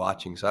potentially be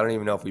watching. So I don't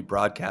even know if we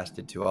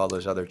broadcasted to all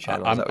those other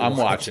channels. I'm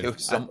watching.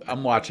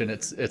 I'm watching.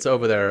 It's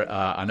over there.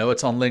 I know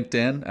it's on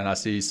LinkedIn, and I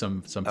see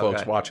some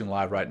folks watching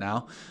live right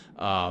now.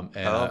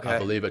 I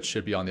believe it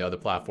should be on the other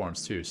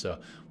platforms too. So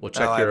we'll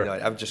check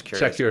I'm just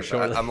curious. Check your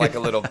short. I'm like a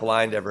little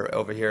blind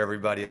over here,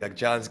 everybody. Like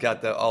John's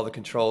got all the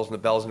controls and the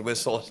bells and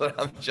whistles. And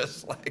I'm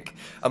just like,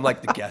 I'm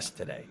like the guest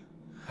today.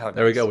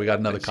 There we go. We got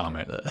another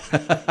comment.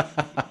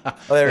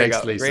 There we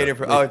go. Lisa.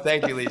 Great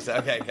thank you, Lisa.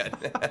 Okay, good.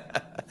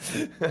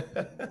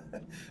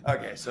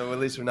 Okay, so at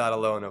least we're not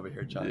alone over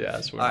here, John.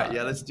 Yes, we're All not.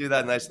 right, let's do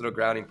that nice little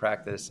grounding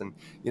practice. And,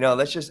 you know,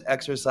 let's just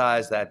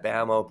exercise that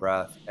BAMO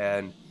breath.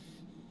 And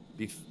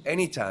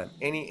anytime,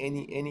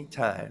 any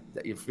time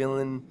that you're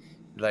feeling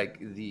like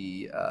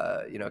the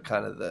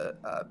kind of the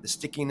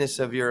stickiness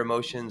of your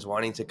emotions,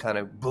 wanting to kind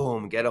of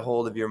boom, get a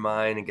hold of your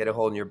mind and get a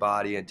hold of your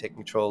body and take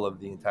control of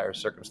the entire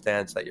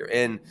circumstance that you're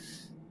in,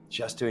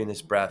 just doing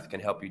this breath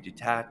can help you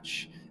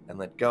detach and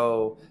let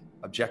go,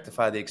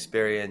 objectify the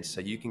experience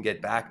so you can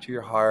get back to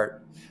your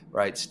heart,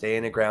 right? Stay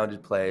in a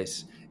grounded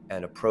place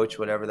and approach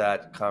whatever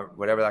that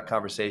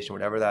conversation,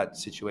 whatever that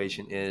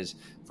situation is,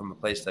 from a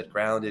place that's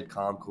grounded,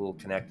 calm, cool,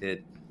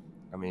 connected.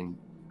 I mean,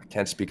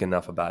 can't speak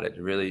enough about it.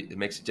 It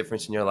makes a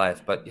difference in your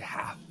life, but you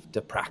have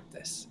to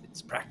practice. It's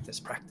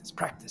practice.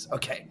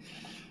 Okay,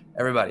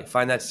 everybody,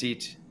 find that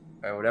seat.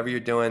 Right, whatever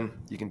you're doing,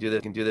 you can do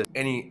this.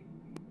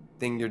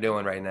 Anything you're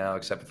doing right now,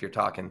 except if you're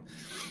talking.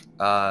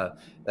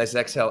 Let's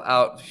exhale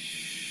out.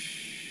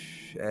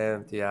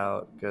 Empty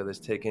out. Good. Let's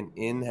take an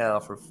inhale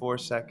for 4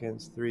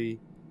 seconds.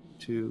 3,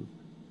 2,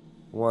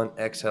 1.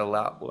 Exhale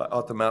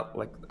out the mouth,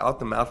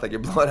 like you're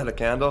blowing out a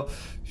candle.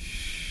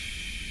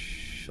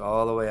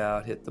 All the way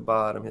out, hit the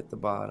bottom,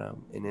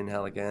 and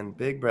inhale again.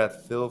 Big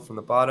breath, fill from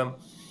the bottom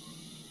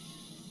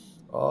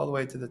all the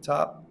way to the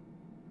top.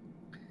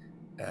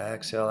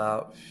 Exhale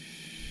out.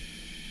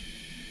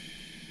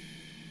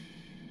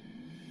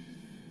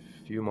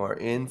 A few more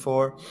in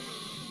 4.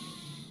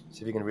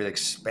 See if you can really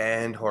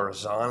expand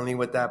horizontally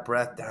with that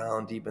breath,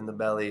 down deep in the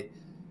belly.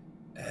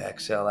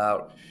 Exhale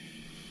out.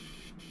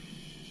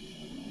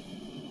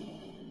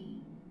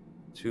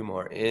 2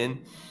 more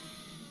in.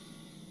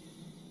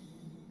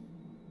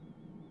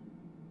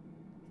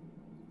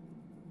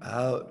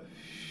 Out.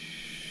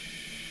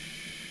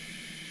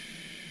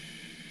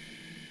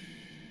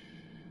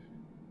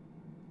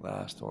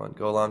 Last one.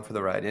 Go along for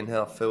the ride.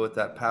 Inhale, fill with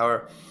that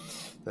power,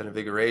 that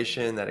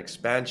invigoration, that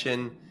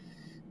expansion.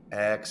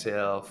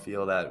 Exhale,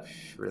 feel that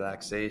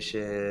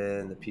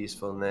relaxation, the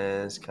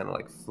peacefulness, kind of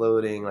like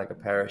floating like a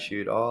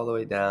parachute all the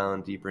way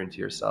down, deeper into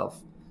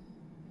yourself.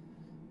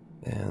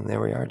 And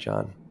there we are,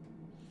 John.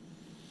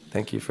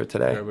 Thank you for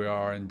today. There we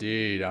are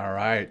indeed. All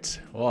right.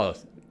 Well,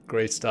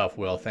 great stuff,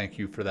 Will. Thank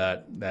you for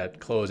that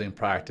closing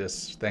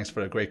practice. Thanks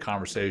for a great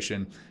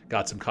conversation.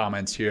 Got some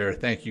comments here.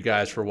 Thank you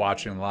guys for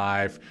watching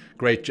live.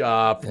 Great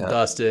job from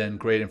Dustin.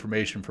 Great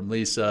information from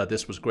Lisa.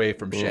 This was great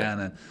from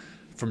Shannon.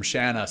 from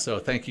Shanna. So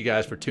thank you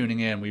guys for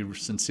tuning in. We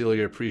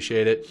sincerely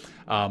appreciate it.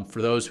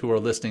 For those who are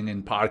listening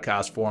in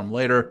podcast form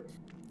later,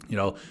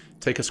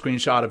 take a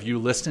screenshot of you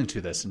listening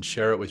to this and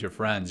share it with your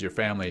friends, your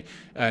family.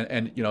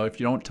 And if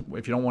you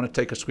don't want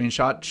to take a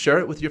screenshot, share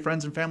it with your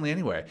friends and family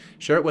anyway.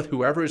 Share it with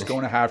whoever is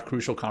going to have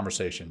crucial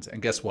conversations.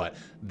 And guess what?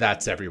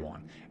 That's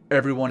everyone.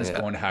 Everyone is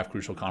going to have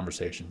crucial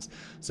conversations.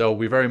 So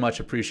we very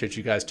much appreciate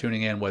you guys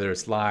tuning in, whether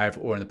it's live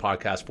or in the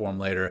podcast form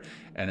later.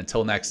 And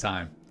until next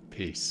time,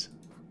 peace.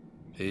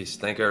 Peace.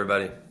 Thank you,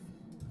 everybody.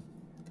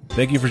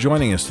 Thank you for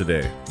joining us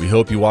today. We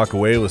hope you walk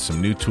away with some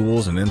new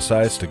tools and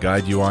insights to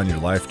guide you on your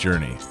life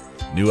journey.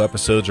 New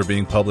episodes are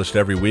being published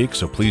every week,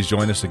 so please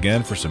join us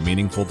again for some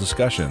meaningful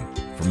discussion.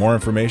 For more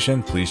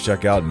information, please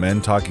check out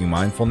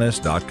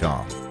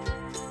mentalkingmindfulness.com.